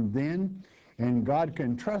Satan then, and God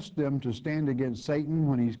can trust them to stand against Satan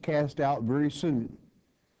when he's cast out very soon.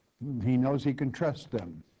 He knows he can trust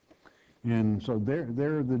them. And so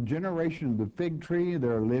they're the generation of the fig tree.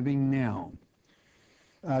 They're living now.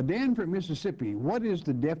 Dan from Mississippi, what is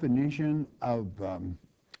the definition of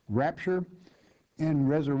rapture and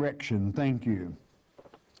resurrection? Thank you.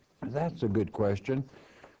 That's a good question.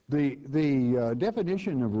 The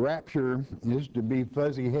definition of rapture is to be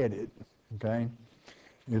fuzzy-headed, okay?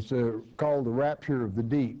 It's called the rapture of the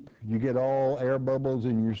deep. You get all air bubbles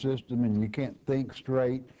in your system and you can't think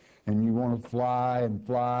straight, and you want to fly and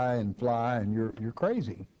fly and fly, and you're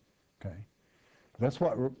crazy, okay? That's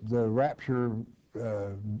what the rapture,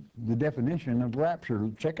 the definition of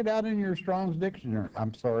rapture. Check it out in your Strong's dictionary.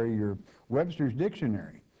 I'm sorry, your Webster's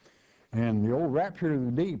dictionary. And the old rapture of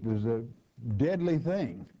the deep is a deadly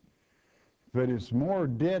thing, but it's more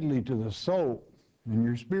deadly to the soul and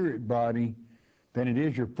your spirit body than it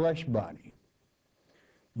is your flesh body.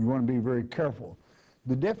 You want to be very careful.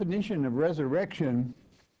 The definition of resurrection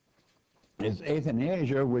is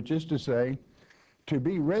euthanasia, which is to say, to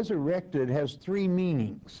be resurrected has three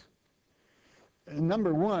meanings.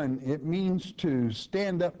 Number one, it means to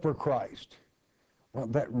stand up for Christ. Well,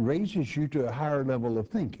 that raises you to a higher level of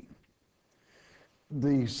thinking.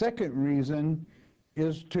 The second reason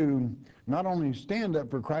is to not only stand up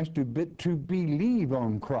for Christ, but to believe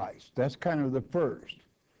on Christ. That's kind of the first.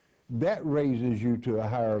 That raises you to a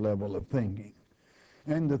higher level of thinking.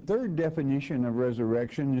 And the third definition of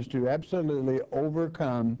resurrection is to absolutely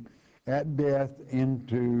overcome at death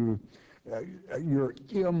into your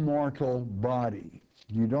immortal body.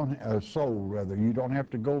 You don't, soul rather. You don't have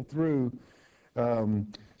to go through the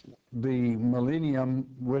millennium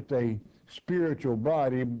with a spiritual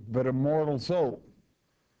body, but a mortal soul.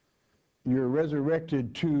 You're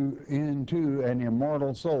resurrected into an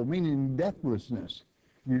immortal soul, meaning deathlessness.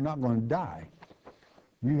 You're not going to die.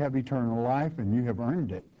 You have eternal life, and you have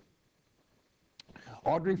earned it.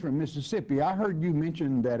 Audrey from Mississippi, I heard you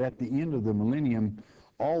mention that at the end of the millennium,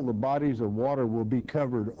 all the bodies of water will be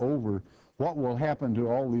covered over. What will happen to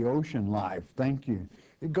all the ocean life? Thank you.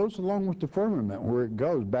 It goes along with the firmament, where it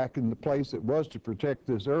goes back in the place it was to protect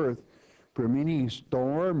this earth from any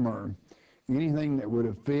storm or anything that would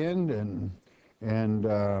offend,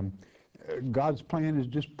 and God's plan is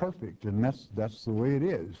just perfect, and that's the way it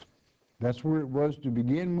is. That's where it was to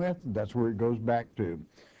begin with. That's where it goes back to.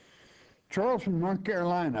 Charles from North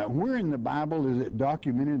Carolina, where in the Bible is it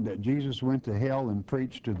documented that Jesus went to hell and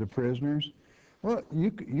preached to the prisoners? Well,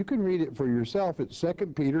 you can read it for yourself. It's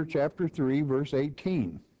 2 Peter chapter 3, verse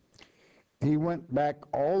 18. He went back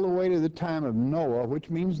all the way to the time of Noah, which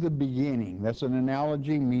means the beginning. That's an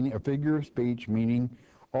analogy, meaning a figure of speech, meaning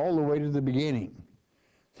all the way to the beginning.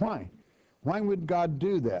 Why? Why would God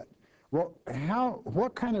do that? Well,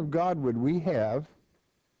 what kind of God would we have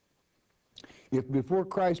If before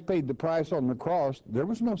Christ paid the price on the cross, there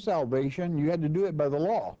was no salvation, you had to do it by the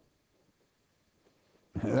law.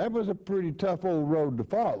 That was a pretty tough old road to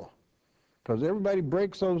follow, because everybody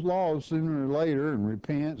breaks those laws sooner or later and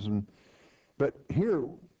repents. But here,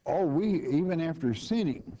 even after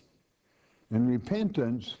sinning and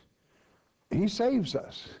repentance, he saves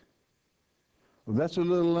us. Well, that's a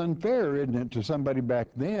little unfair, isn't it, to somebody back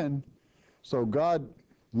then? So God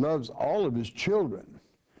loves all of his children.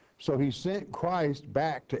 So he sent Christ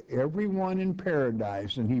back to everyone in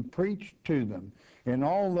paradise, and he preached to them. And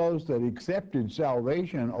all those that accepted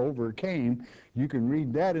salvation overcame. You can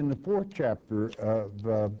read that in the 4th chapter of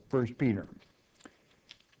 1 Peter.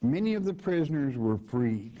 Many of the prisoners were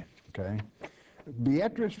freed, okay?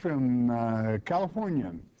 Beatrice from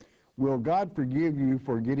California, will God forgive you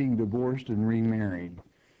for getting divorced and remarried?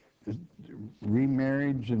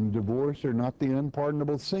 Remarriage and divorce are not the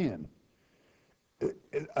unpardonable sin.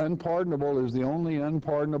 Unpardonable is the only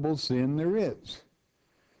unpardonable sin there is.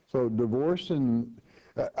 So divorce, and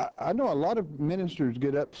I know a lot of ministers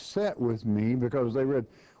get upset with me because they read,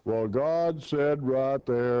 well, God said right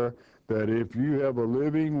there that if you have a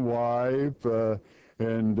living wife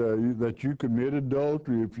and that you commit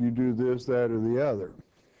adultery if you do this, that, or the other.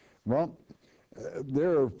 Well,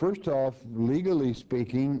 first off, legally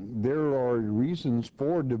speaking, there are reasons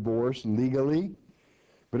for divorce legally,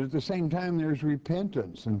 but at the same time, there's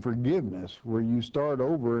repentance and forgiveness where you start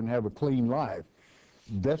over and have a clean life.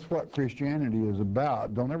 That's what Christianity is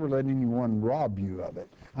about. Don't ever let anyone rob you of it.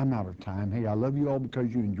 I'm out of time. Hey, I love you all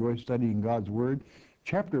because you enjoy studying God's Word,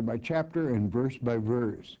 chapter by chapter and verse by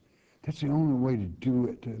verse. That's the only way to do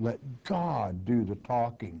it, to let God do the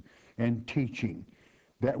talking and teaching.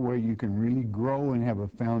 That way you can really grow and have a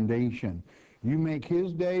foundation. You make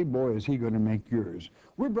his day, boy, is he going to make yours.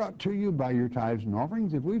 We're brought to you by your tithes and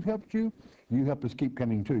offerings. If we've helped you, you help us keep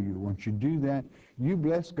coming to you. Once you do that, you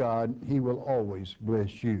bless God. He will always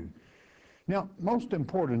bless you. Now, most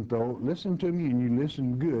important, though, listen to me and you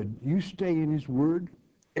listen good. You stay in his word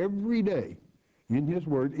every day, in his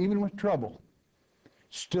word, even with trouble.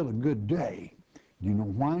 Still a good day. You know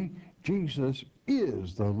why? Jesus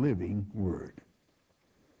is the living word.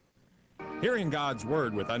 Hearing God's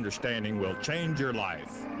Word with understanding will change your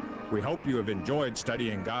life. We hope you have enjoyed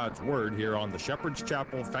studying God's Word here on the Shepherd's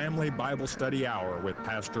Chapel Family Bible Study Hour with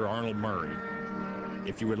Pastor Arnold Murray.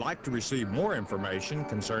 If you would like to receive more information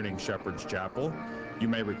concerning Shepherd's Chapel, you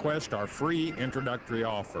may request our free introductory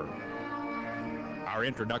offer. Our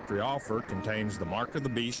introductory offer contains the Mark of the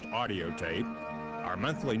Beast audio tape, our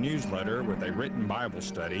monthly newsletter with a written Bible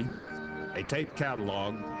study, a tape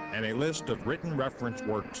catalog, and a list of written reference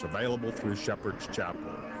works available through Shepherd's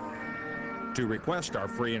Chapel. To request our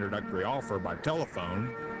free introductory offer by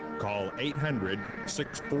telephone, call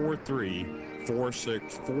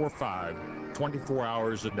 800-643-4645 24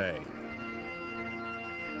 hours a day.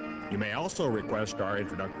 You may also request our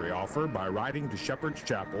introductory offer by writing to Shepherd's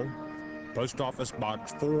Chapel, Post Office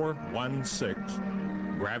Box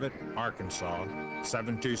 416, Gravette, Arkansas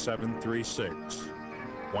 72736.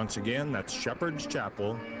 Once again, that's Shepherd's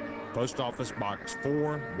Chapel, Post Office Box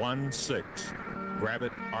 416,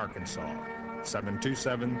 Gravette, Arkansas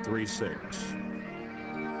 72736.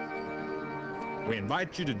 We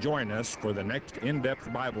invite you to join us for the next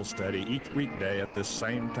in-depth Bible study each weekday at this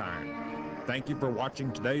same time. Thank you for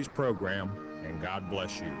watching today's program, and God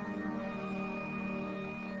bless you.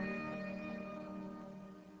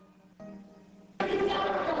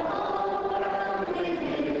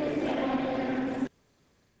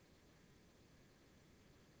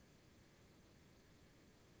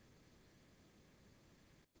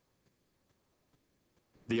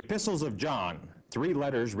 The Epistles of John, 3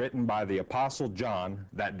 letters written by the Apostle John,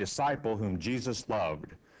 that disciple whom Jesus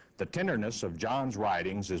loved. The tenderness of John's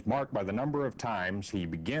writings is marked by the number of times he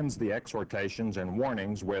begins the exhortations and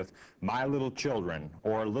warnings with, "My little children,"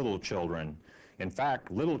 or "little children." In fact,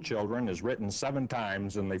 "little children" is written 7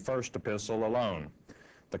 times in the first epistle alone.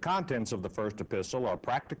 The contents of the first epistle are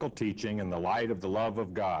practical teaching in the light of the love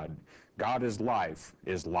of God. God is life,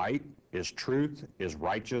 is light, is truth, is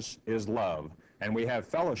righteous, is love. And we have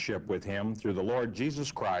fellowship with him through the Lord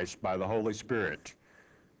Jesus Christ by the Holy Spirit.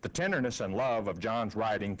 The tenderness and love of John's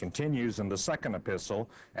writing continues in the second epistle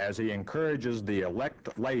as he encourages the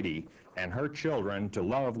elect lady and her children to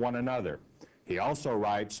love one another. He also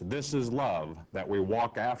writes, "This is love, that we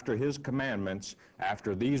walk after his commandments."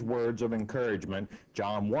 After these words of encouragement,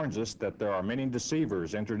 John warns us that there are many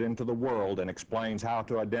deceivers entered into the world and explains how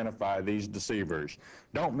to identify these deceivers.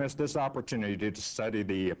 Don't miss this opportunity to study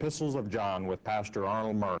the Epistles of John with Pastor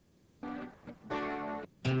Arnold Murray.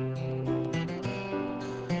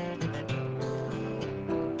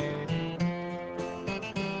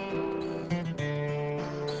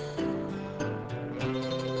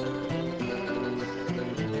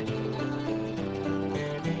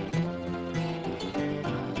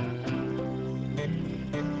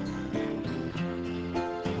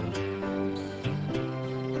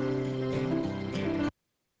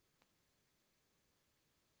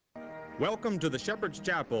 Welcome to the Shepherd's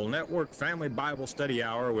Chapel Network Family Bible Study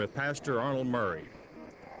Hour with Pastor Arnold Murray.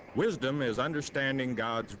 Wisdom is understanding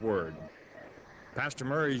God's Word. Pastor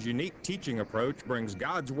Murray's unique teaching approach brings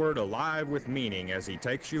God's Word alive with meaning as he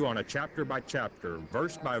takes you on a chapter-by-chapter,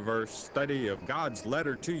 verse-by-verse study of God's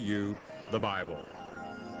letter to you, the Bible.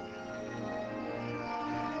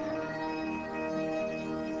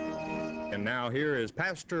 And now here is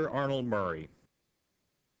Pastor Arnold Murray.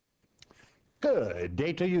 Good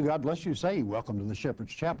day to you. God bless you. Say, welcome to the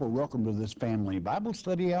Shepherd's Chapel. Welcome to this family Bible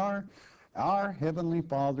study hour, our Heavenly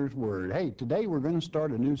Father's Word. Hey, today we're going to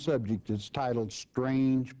start a new subject that's titled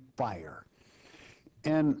Strange Fire.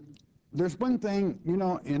 And there's one thing, you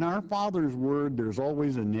know, in our Father's Word, there's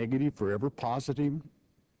always a negative, forever positive.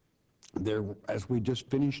 There, as we just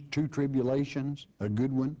finished, two tribulations, a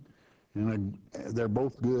good one, and they're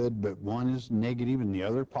both good, but one is negative and the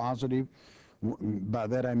other positive. By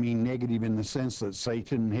that I mean negative in the sense that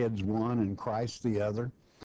Satan heads one and Christ the other.